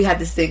 we had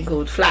this thing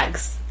called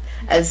flags.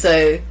 And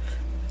so,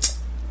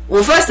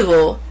 well, first of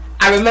all,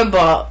 I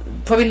remember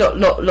probably not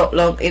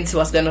long into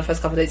us going on the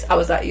first couple of days, I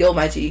was like, "Yo,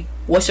 Maggie,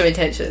 what's your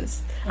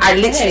intentions?" I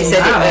literally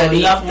said it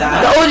early. Love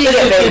that. The older you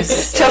get,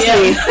 babes, trust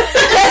me.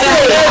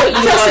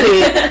 Trust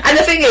me. And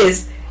the thing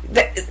is,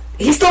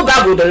 he still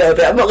babbled a little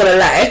bit. I'm not gonna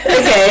lie.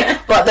 Okay,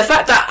 but the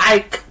fact that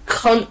I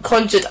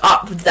conjured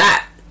up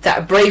that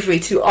bravery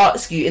to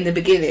ask you in the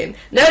beginning,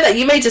 know that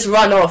you may just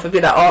run off and be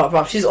like, "Oh,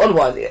 bruv, she's on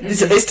one.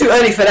 It's too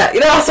early for that." You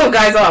know how some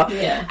guys are.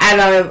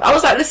 And I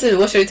was like, "Listen,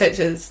 what's your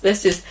intentions?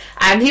 Let's just."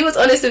 And he was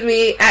honest with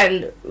me,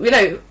 and you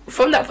know,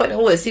 from that point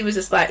onwards, he was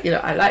just like, "You know,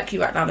 I like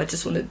you right now, and I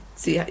just want to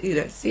see how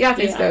things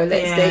go,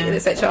 let's date,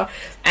 etc."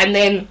 And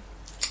then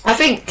I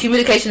think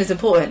communication is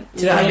important.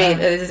 Do you know what I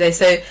mean?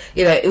 So,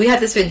 you know, we had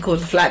this thing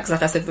called flags,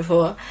 like I said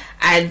before,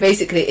 and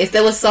basically, if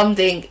there was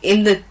something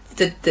in the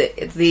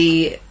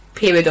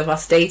period of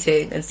us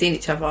dating and seeing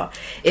each other,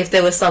 if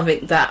there was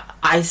something that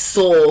I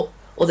saw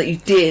or that you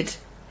did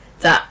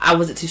that I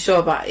wasn't too sure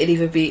about, it'd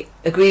either be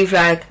a green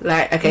flag,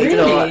 like, okay, you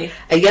know what,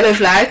 a yellow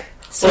flag,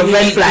 or a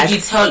red flag.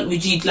 Would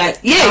you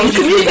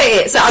communicate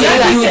it? So I'd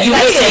be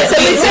like,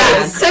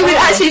 so we'd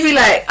actually be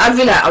like, I'd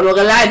be like, I'm not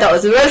gonna lie, that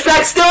was a red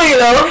flag still, you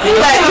know,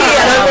 like,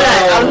 and I'd be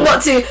like, I'm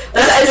not too,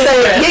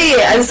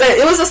 and so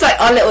it was just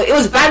like our little, it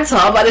was banter,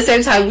 but at the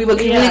same time we were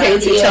communicating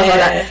to each other,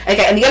 like,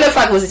 okay, and the yellow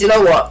flag was, you know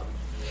what,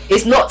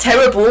 it's not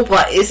terrible,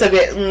 but it's a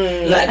bit and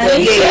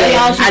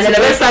then a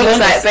red flag was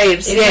like,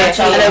 babes, and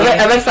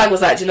a red flag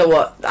was like, do you know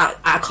what,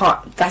 I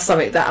can't, that's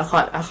something that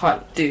I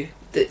can't do.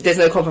 There's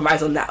no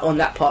compromise on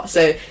that part.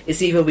 So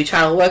it's either we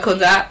try and work on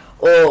that,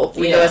 or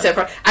we go a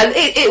separate. And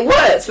it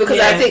works because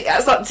I think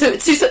that's not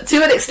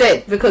to an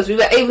extent, because we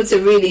were able to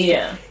really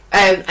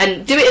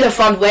and do it in a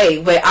fun way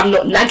where I'm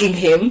not nagging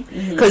him,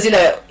 because you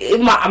know,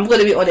 I'm going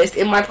to be honest,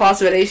 in my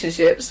past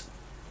relationships,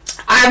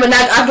 I've been a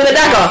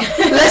nagger.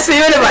 Let's be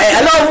real about it.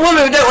 A lot of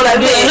women don't want to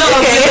admit it.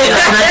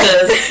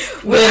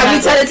 And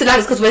we turn into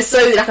naggers because we're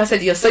so, like I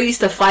said, you're so used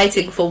to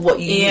fighting for what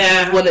you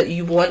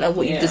want and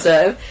what you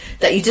deserve,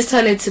 that you just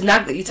turn into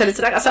nagger. So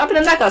I've been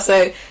a nagger.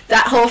 So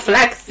that whole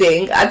flag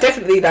thing, I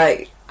definitely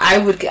I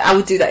would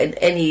do that in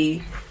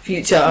any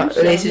future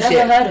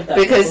relationship,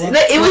 because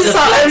it was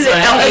our own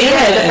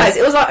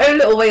it was our own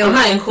little way of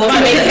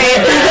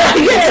communicating.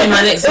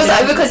 It was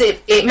like, because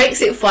it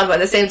makes it fun, but at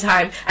the same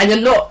time, and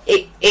you're not,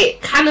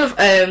 it kind of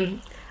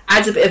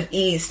adds a bit of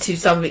ease to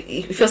something.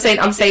 If you're saying,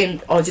 I'm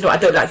saying, oh, do you know what,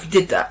 I don't like you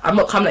did that, I'm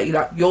not coming at you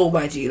like, you're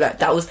mind you, like,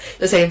 that was,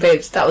 you're saying,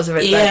 babes, that was a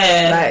red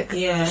flag,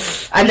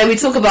 and then we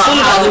talk about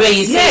how the way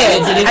you say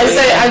it,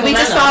 and we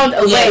just found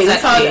a way, we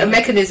found a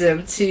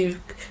mechanism to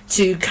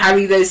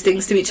carry those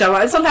things to each other.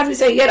 And sometimes we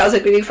say, that was a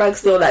green flag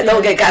still, like,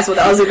 don't get gas when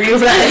that was a green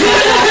flag. You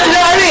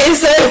know what I mean?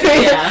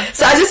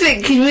 So I just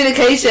think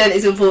communication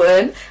is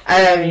important.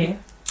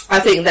 I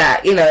think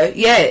that,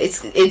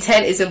 it's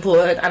intent is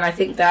important, and I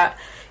think that,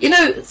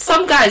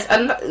 some guys,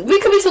 and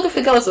we could be talking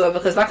for girls as well,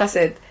 because like I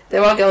said,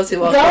 there are girls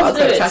who are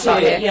trash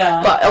out here,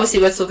 but obviously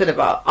we're talking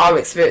about our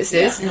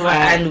experiences,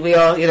 and we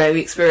are,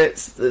 we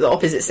experience the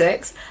opposite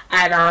sex,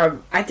 and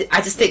I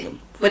just think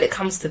when it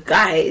comes to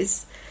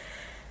guys,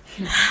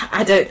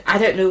 I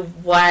don't know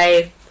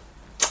why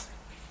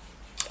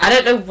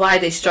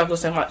they struggle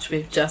so much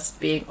with just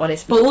being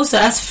honest. But also,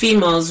 as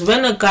females,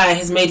 when a guy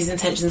has made his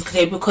intentions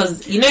clear, because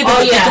the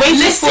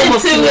greatest form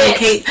of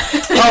communication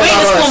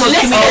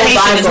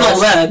is not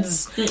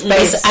words,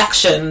 it's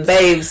actions.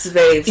 Babes.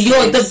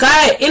 The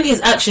guy in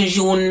his actions,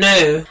 you will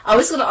know. I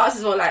was gonna ask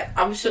as well. Like,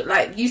 I'm sure.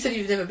 Like, you said,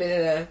 you've never been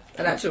in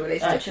an actual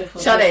relationship.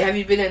 Sade, have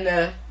you been in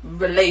a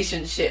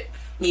relationship?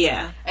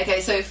 Yeah.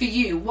 Okay, so for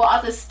you, what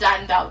are the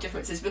standout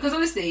differences? Because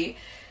obviously,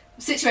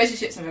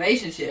 situationships and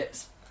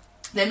relationships,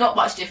 they're not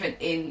much different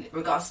in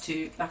regards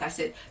to, like I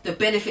said, the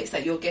benefits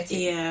that you're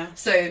getting. Yeah.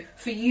 So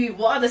for you,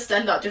 what are the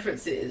standout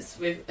differences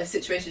with a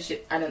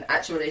situationship and an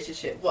actual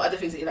relationship? What are the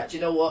things that you're like, do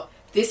you know what?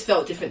 This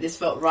felt different, this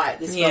felt right,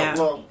 this felt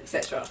wrong,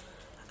 etc.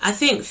 I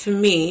think for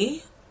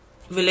me,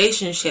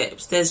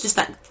 relationships, there's just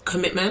that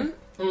commitment.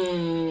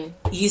 You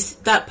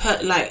that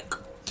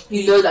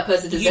you know that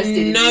person is invested in you.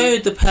 You know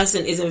the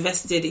person is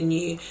invested in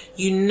you.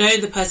 You know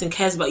the person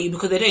cares about you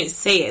because they don't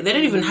say it. They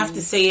don't even have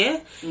to say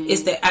it.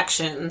 It's their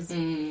actions.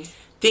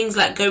 Things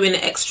like going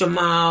the extra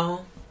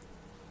mile.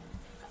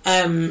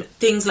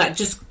 Things like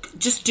just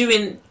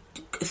doing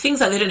things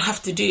that they don't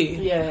have to do.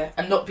 Yeah,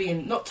 and not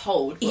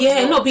told.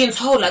 Not being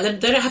told. Like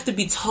they don't have to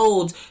be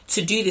told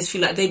to do this.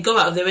 Feel like they go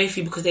out of their way for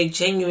you because they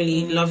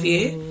genuinely love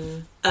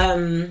you.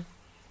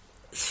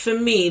 For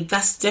me,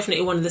 that's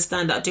definitely one of the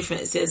standout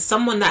differences.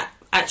 Someone that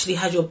actually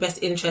has your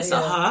best interest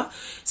at heart.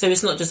 So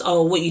it's not just,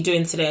 oh, what are you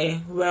doing today?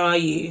 Where are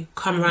you?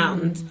 Come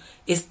round.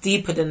 It's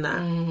deeper than that.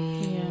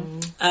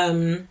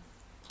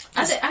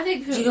 I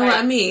think do you know what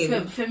I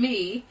mean? For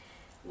me,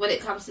 when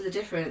it comes to the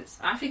difference,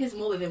 I think it's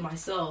more within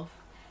myself.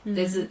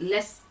 There's a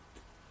less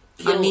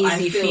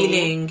uneasy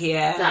feeling,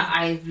 that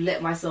I've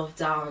let myself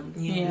down.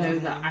 You know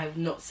that I've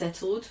not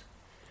settled.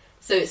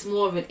 So it's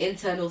more of an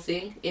internal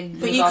thing.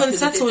 But you can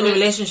settle in a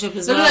relationship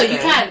as well. No, you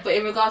can. But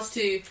in regards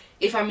to,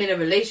 if I'm in a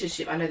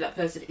relationship, I know that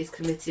person is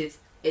committed,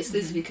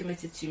 exclusively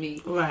committed to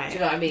me. Right. Do you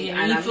know what I mean?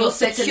 Yeah, and I'm feel not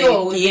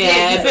secure. settling.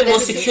 A bit more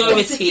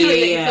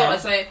security.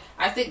 So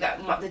I think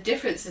that the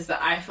differences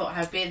that I felt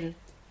have been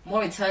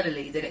more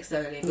internally than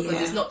externally, because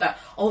it's not that,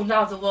 oh,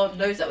 now the world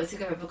knows that we're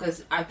together,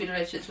 because I've been in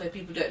relationships where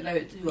people don't know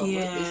it. Well,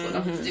 it's got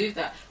nothing to do with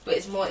that. But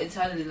it's more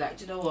internally, like,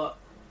 do you know what?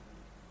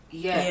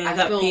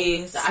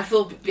 I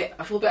feel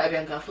better,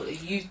 Bianca. I feel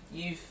like you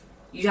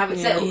haven't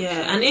settled.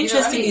 Yeah, and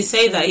interesting you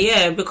say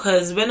that.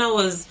 Because when I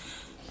was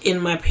in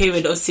my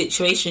period of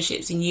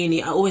situationships in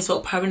uni, I always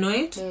felt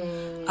paranoid.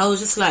 I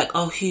was just like,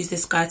 oh, who's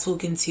this guy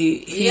talking to?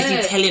 Who's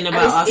he telling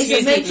about us?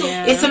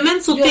 It's a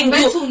mental thing.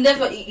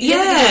 You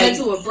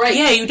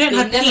don't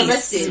have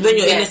peace when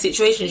you're in a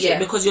situationship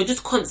because you're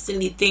just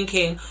constantly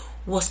thinking,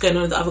 what's going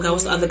on with the other guy?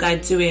 What's the other guy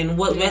doing?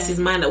 Where's his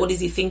mind at? What does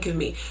he think of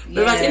me?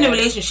 Whereas in a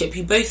relationship,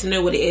 you both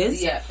know what it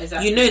is. Yeah,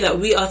 exactly. You know that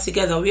we are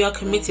together. We are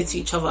committed to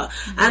each other.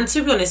 And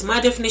to be honest,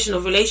 my definition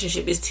of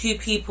relationship is two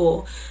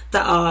people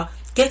that are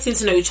getting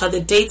to know each other,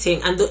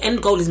 dating, and the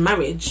end goal is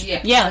marriage.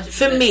 Yeah.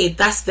 For me,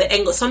 that's the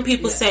end goal. Some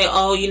people say,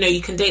 oh,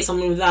 you can date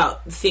someone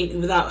without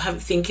thinking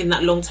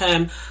that long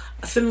term.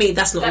 For me,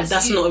 that's not a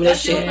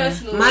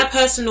relationship. My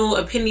personal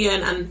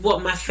opinion and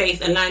what my faith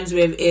aligns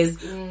with is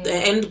the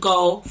end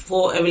goal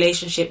for a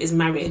relationship is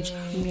marriage.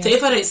 So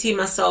if I don't see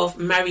myself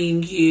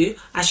marrying you,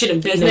 I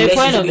shouldn't be in a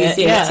relationship with you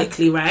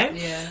theoretically, right?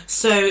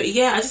 So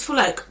I just feel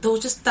like there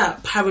was just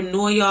that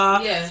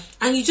paranoia.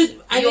 And you just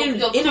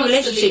in a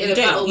relationship you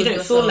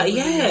don't feel like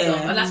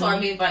and that's what I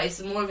mean by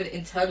it's more of an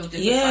internal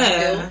difference.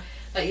 I feel.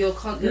 Like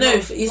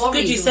it's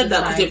good you said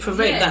that because it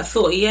provoked that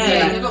thought. You're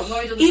not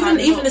worried all the even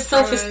time, the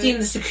self-esteem,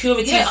 the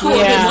security, feel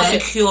a bit more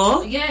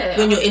secure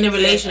when you're in a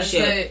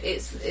relationship.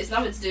 So it's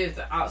nothing to do with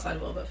the outside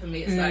world, but for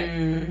me it's like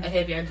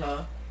okay,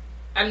 Bianca,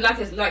 and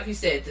like you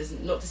said, there's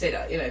not to say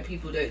that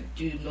people don't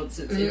do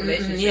nonsense in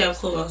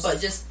relationships, of course, but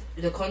just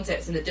the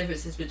context and the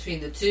differences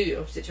between the two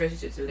of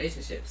situationships and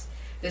relationships.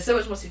 There's so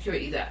much more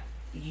security that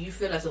you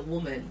feel as a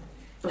woman,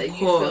 that you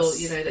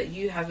feel that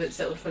you haven't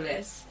settled for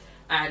less.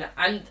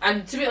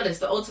 And to be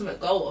honest, the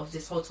ultimate goal of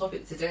this whole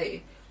topic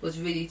today was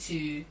really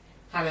to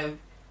kind of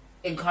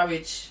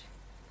encourage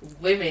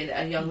women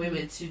and young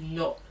women to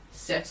not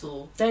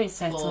settle. Don't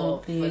settle,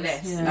 please. For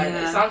less.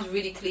 It sounds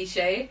really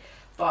cliche,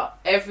 but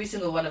every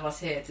single one of us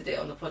here today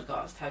on the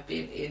podcast have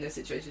been in a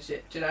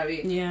situationship. Do you know what I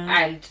mean?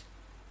 Yeah. And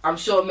I'm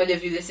sure many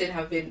of you listening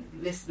have been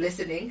in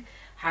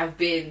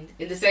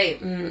the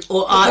same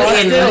or are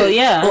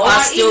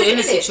still in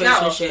a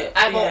situationship.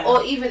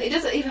 Or even it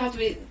doesn't even have to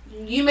be.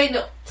 You may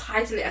not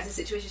title it as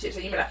a situationship, so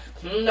you may like,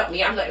 not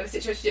me, I'm not in a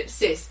situationship,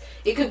 sis.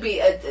 It could be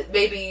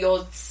maybe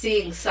you're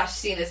seeing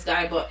this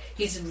guy, but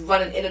he's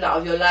running in and out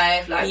of your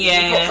life. Like he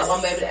pops up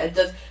one moment and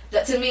does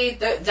that. To me,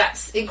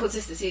 that's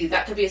inconsistency.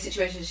 That could be a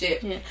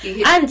situationship.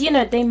 And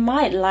they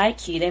might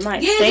like you, they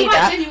might say they might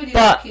that, genuinely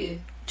but like you.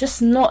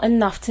 just not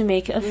enough to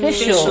make it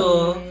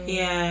official.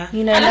 Yeah.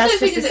 You know, and that's I don't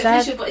think just it's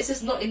sad. official, but it's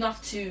just not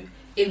enough to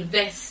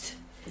invest.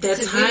 Their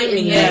to time really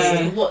in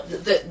invest you. what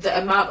the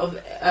amount of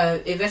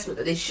investment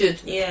that they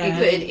should Yeah. be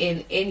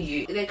putting in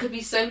you. There could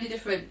be so many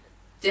different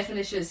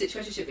definitions.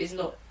 Situationship is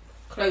not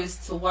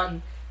closed to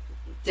one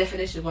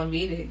definition, one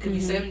meaning. It could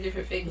be so many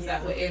different things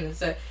that we're in, and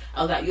so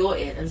that you're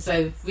in, and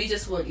so we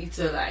just want you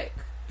to like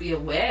be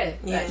aware.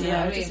 That, you know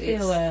what I mean? Just be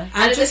aware.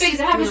 And the things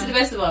that happens to the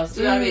best of us. Do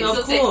you know what I mean? Of It's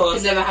not saying course. it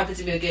could never happen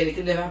to me again. It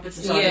could never happen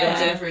to Charlotte or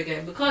Jennifer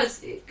again,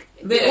 because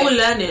We're all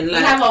learning. we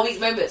Like, have our weak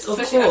moments, of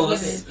especially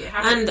course. as women. It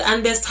happens.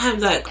 And there's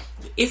times like,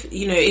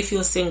 if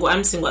you're single,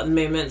 I'm single at the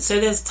moment, so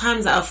there's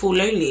times that I feel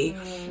lonely,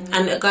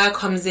 and a guy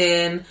comes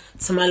in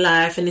to my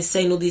life and is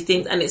saying all these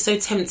things, and it's so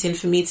tempting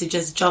for me to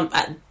just jump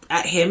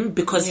at him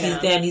because he's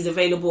there and he's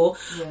available,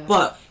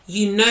 but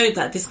you know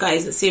that this guy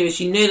isn't serious,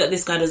 you know that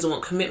this guy doesn't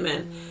want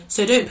commitment,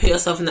 so don't put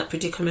yourself in that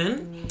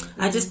predicament.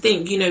 I just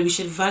think, we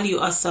should value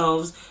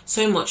ourselves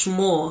so much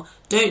more.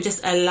 Don't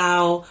just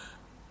allow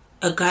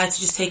a guy to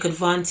just take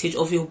advantage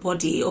of your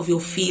body, of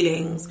your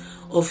feelings,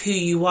 of who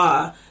you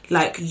are.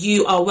 Like,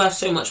 you are worth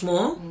so much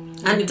more.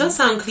 And it does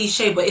sound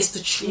cliche, but it's the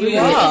truth. You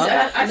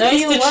are. Know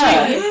your worth.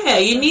 Yeah,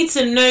 you need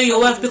to know your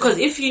worth, because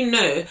if you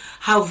know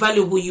how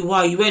valuable you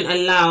are, you won't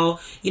allow,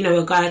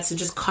 a guy to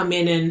just come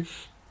in and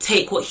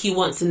take what he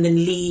wants and then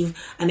leave,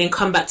 and then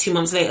come back 2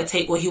 months later,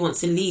 take what he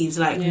wants and leaves.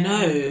 Like,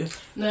 no.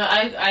 No,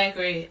 I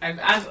agree.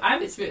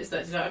 I've experienced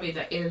that. Do you know what I mean?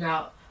 That in and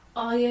out.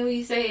 Oh yeah, what are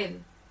you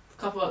saying?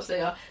 A couple months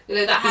later,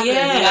 that happens.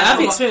 Yeah,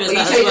 I've experienced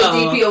that as well. You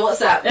change your DP or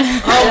WhatsApp.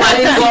 Oh my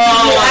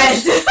god!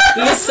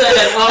 Listen,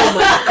 oh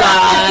my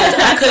god!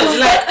 I could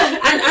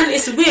and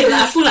it's weird.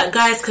 Like, I feel like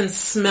guys can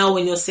smell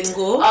when you're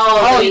single.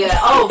 Oh yeah.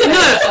 Oh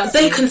no,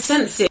 they can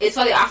sense it. It's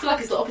funny. I feel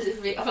like it's the opposite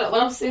for me. I feel like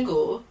when I'm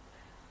single,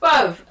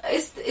 bro,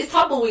 it's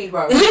tumbleweed,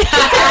 bro. As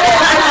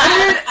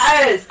soon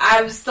as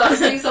I'm start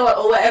seeing someone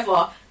or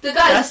whatever, the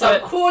guys just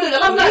start crawling,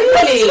 and I'm like,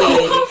 where did you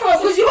come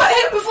from? Because you weren't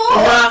here before.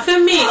 Nah, for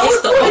me,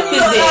 it's the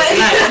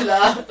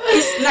opposite.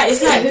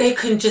 It's like they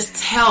can just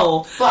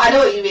tell. But I know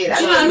what you mean.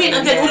 Do you know what I mean?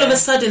 And then all of a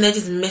sudden they're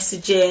just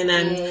messaging,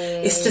 and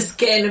it's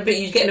just you're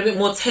getting a bit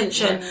more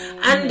tension.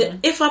 And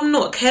if I'm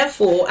not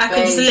careful, I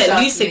can just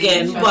let loose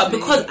again. But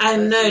because I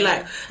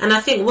know, and I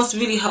think what's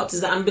really helped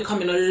is that I'm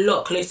becoming a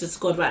lot closer to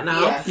God right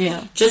now.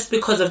 Yeah. Just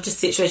because of just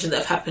situations that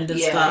have happened and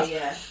stuff.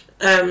 Yeah.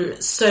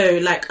 So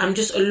I'm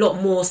just a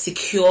lot more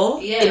secure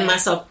in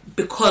myself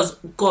because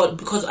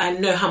I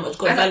know how much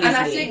God values me. And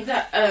I think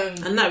that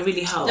and that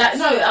really helps. I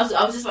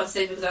was just about to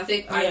say, because I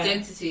think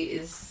identity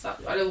is.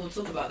 I know we'll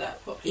talk about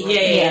that properly.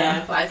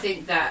 Yeah. But I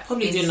think that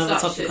probably do another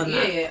topic on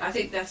that. Yeah. I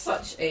think that's so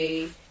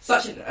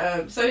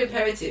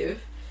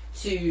imperative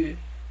to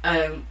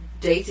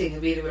dating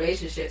and being in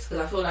relationships,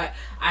 because I feel like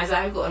as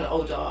I've gotten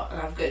older and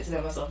I've gotten to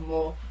know myself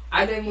more,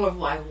 I know more of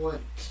what I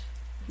want.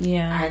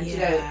 Yeah. And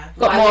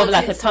got more of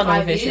like a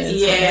tunnel vision.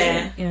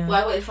 Yeah.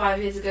 What I wanted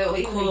 5 years ago or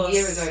even a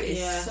year ago is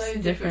so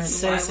different.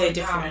 So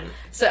different.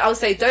 So I would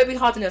say, don't be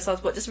hard on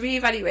yourselves, but just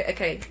reevaluate.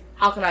 Okay,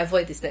 how can I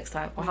avoid this next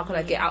time, or how can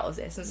I get out of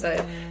this? And so,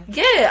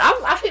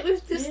 I think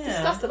we've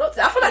discussed a lot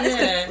today. I feel like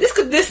this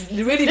could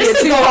really be a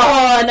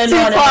two-part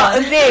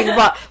thing,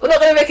 but we're not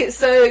going to make it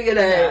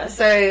so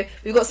So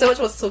we've got so much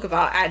more to talk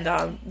about, and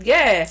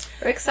we're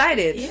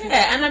excited.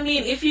 Yeah, and I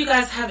mean, if you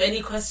guys have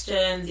any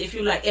questions, if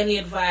you like any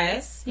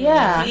advice,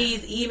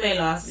 please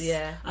email us.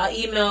 Yeah, our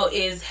email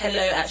is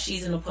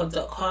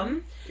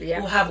hello@she'sinapod.com.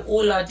 We'll have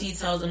all our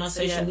details on our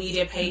social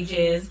media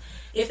pages.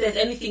 If there's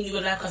anything you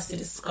would like us to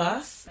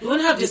discuss, we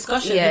want to have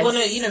discussions. We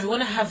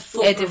want to have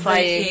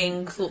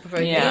thought-provoking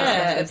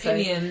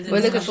opinions.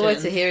 We're looking forward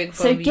to hearing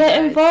from you. So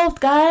get involved,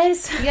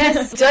 guys.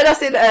 Yes, join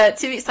us in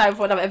 2 weeks' time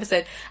for another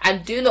episode.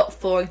 And do not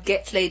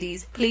forget,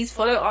 ladies, please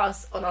follow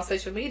us on our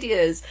social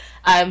medias.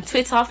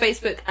 Twitter,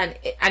 Facebook, and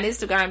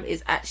Instagram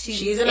is at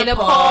She's in a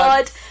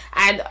Pod.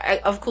 And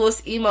of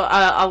course, email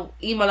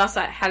us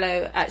at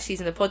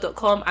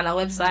hello@she'sinapod.com, and our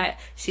website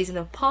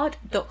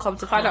she'sinapod.com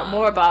to find out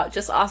more about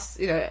just us,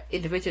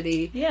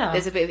 individually.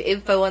 There's a bit of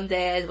info on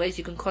there, ways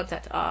you can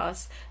contact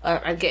us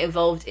and get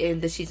involved in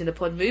the She's in a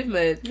Pod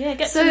movement. Get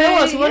to know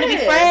us. We want to be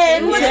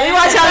friends. We want to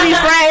be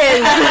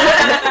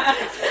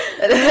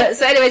friends.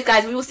 So anyways,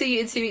 guys, we will see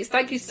you in 2 weeks.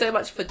 Thank you so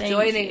much for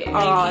joining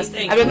us.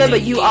 And remember,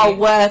 you are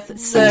worth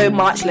so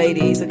much,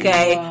 ladies,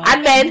 okay?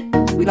 And men,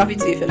 we love you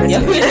too for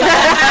listening.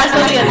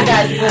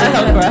 Guys,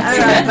 come for us.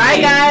 All right, bye,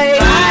 guys.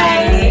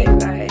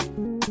 Bye.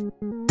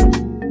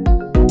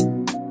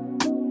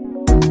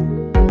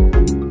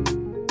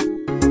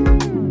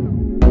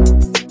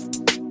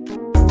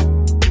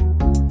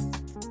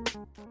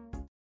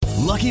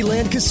 Lucky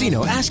Land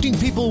Casino, asking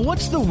people,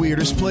 what's the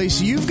weirdest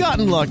place you've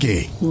gotten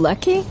lucky?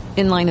 Lucky?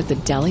 In line at the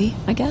deli,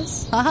 I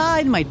guess? Aha,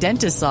 in my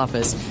dentist's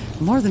office.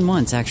 More than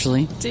once,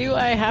 actually. Do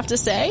I have to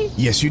say?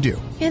 Yes, you do.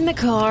 In the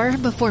car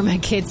before my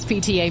kids'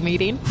 PTA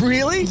meeting.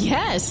 Really?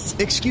 Yes.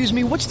 Excuse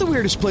me, what's the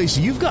weirdest place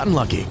you've gotten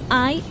lucky?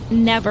 I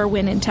never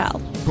win and tell.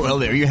 Well,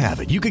 there you have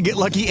it. You can get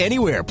lucky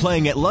anywhere,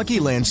 playing at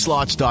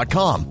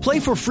LuckyLandSlots.com.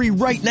 Play for free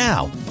right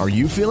now. Are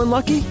you feeling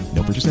lucky?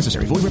 No purchase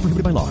necessary. Void where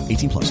prohibited by law.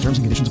 18+. Terms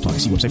and conditions apply.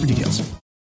 See website for details.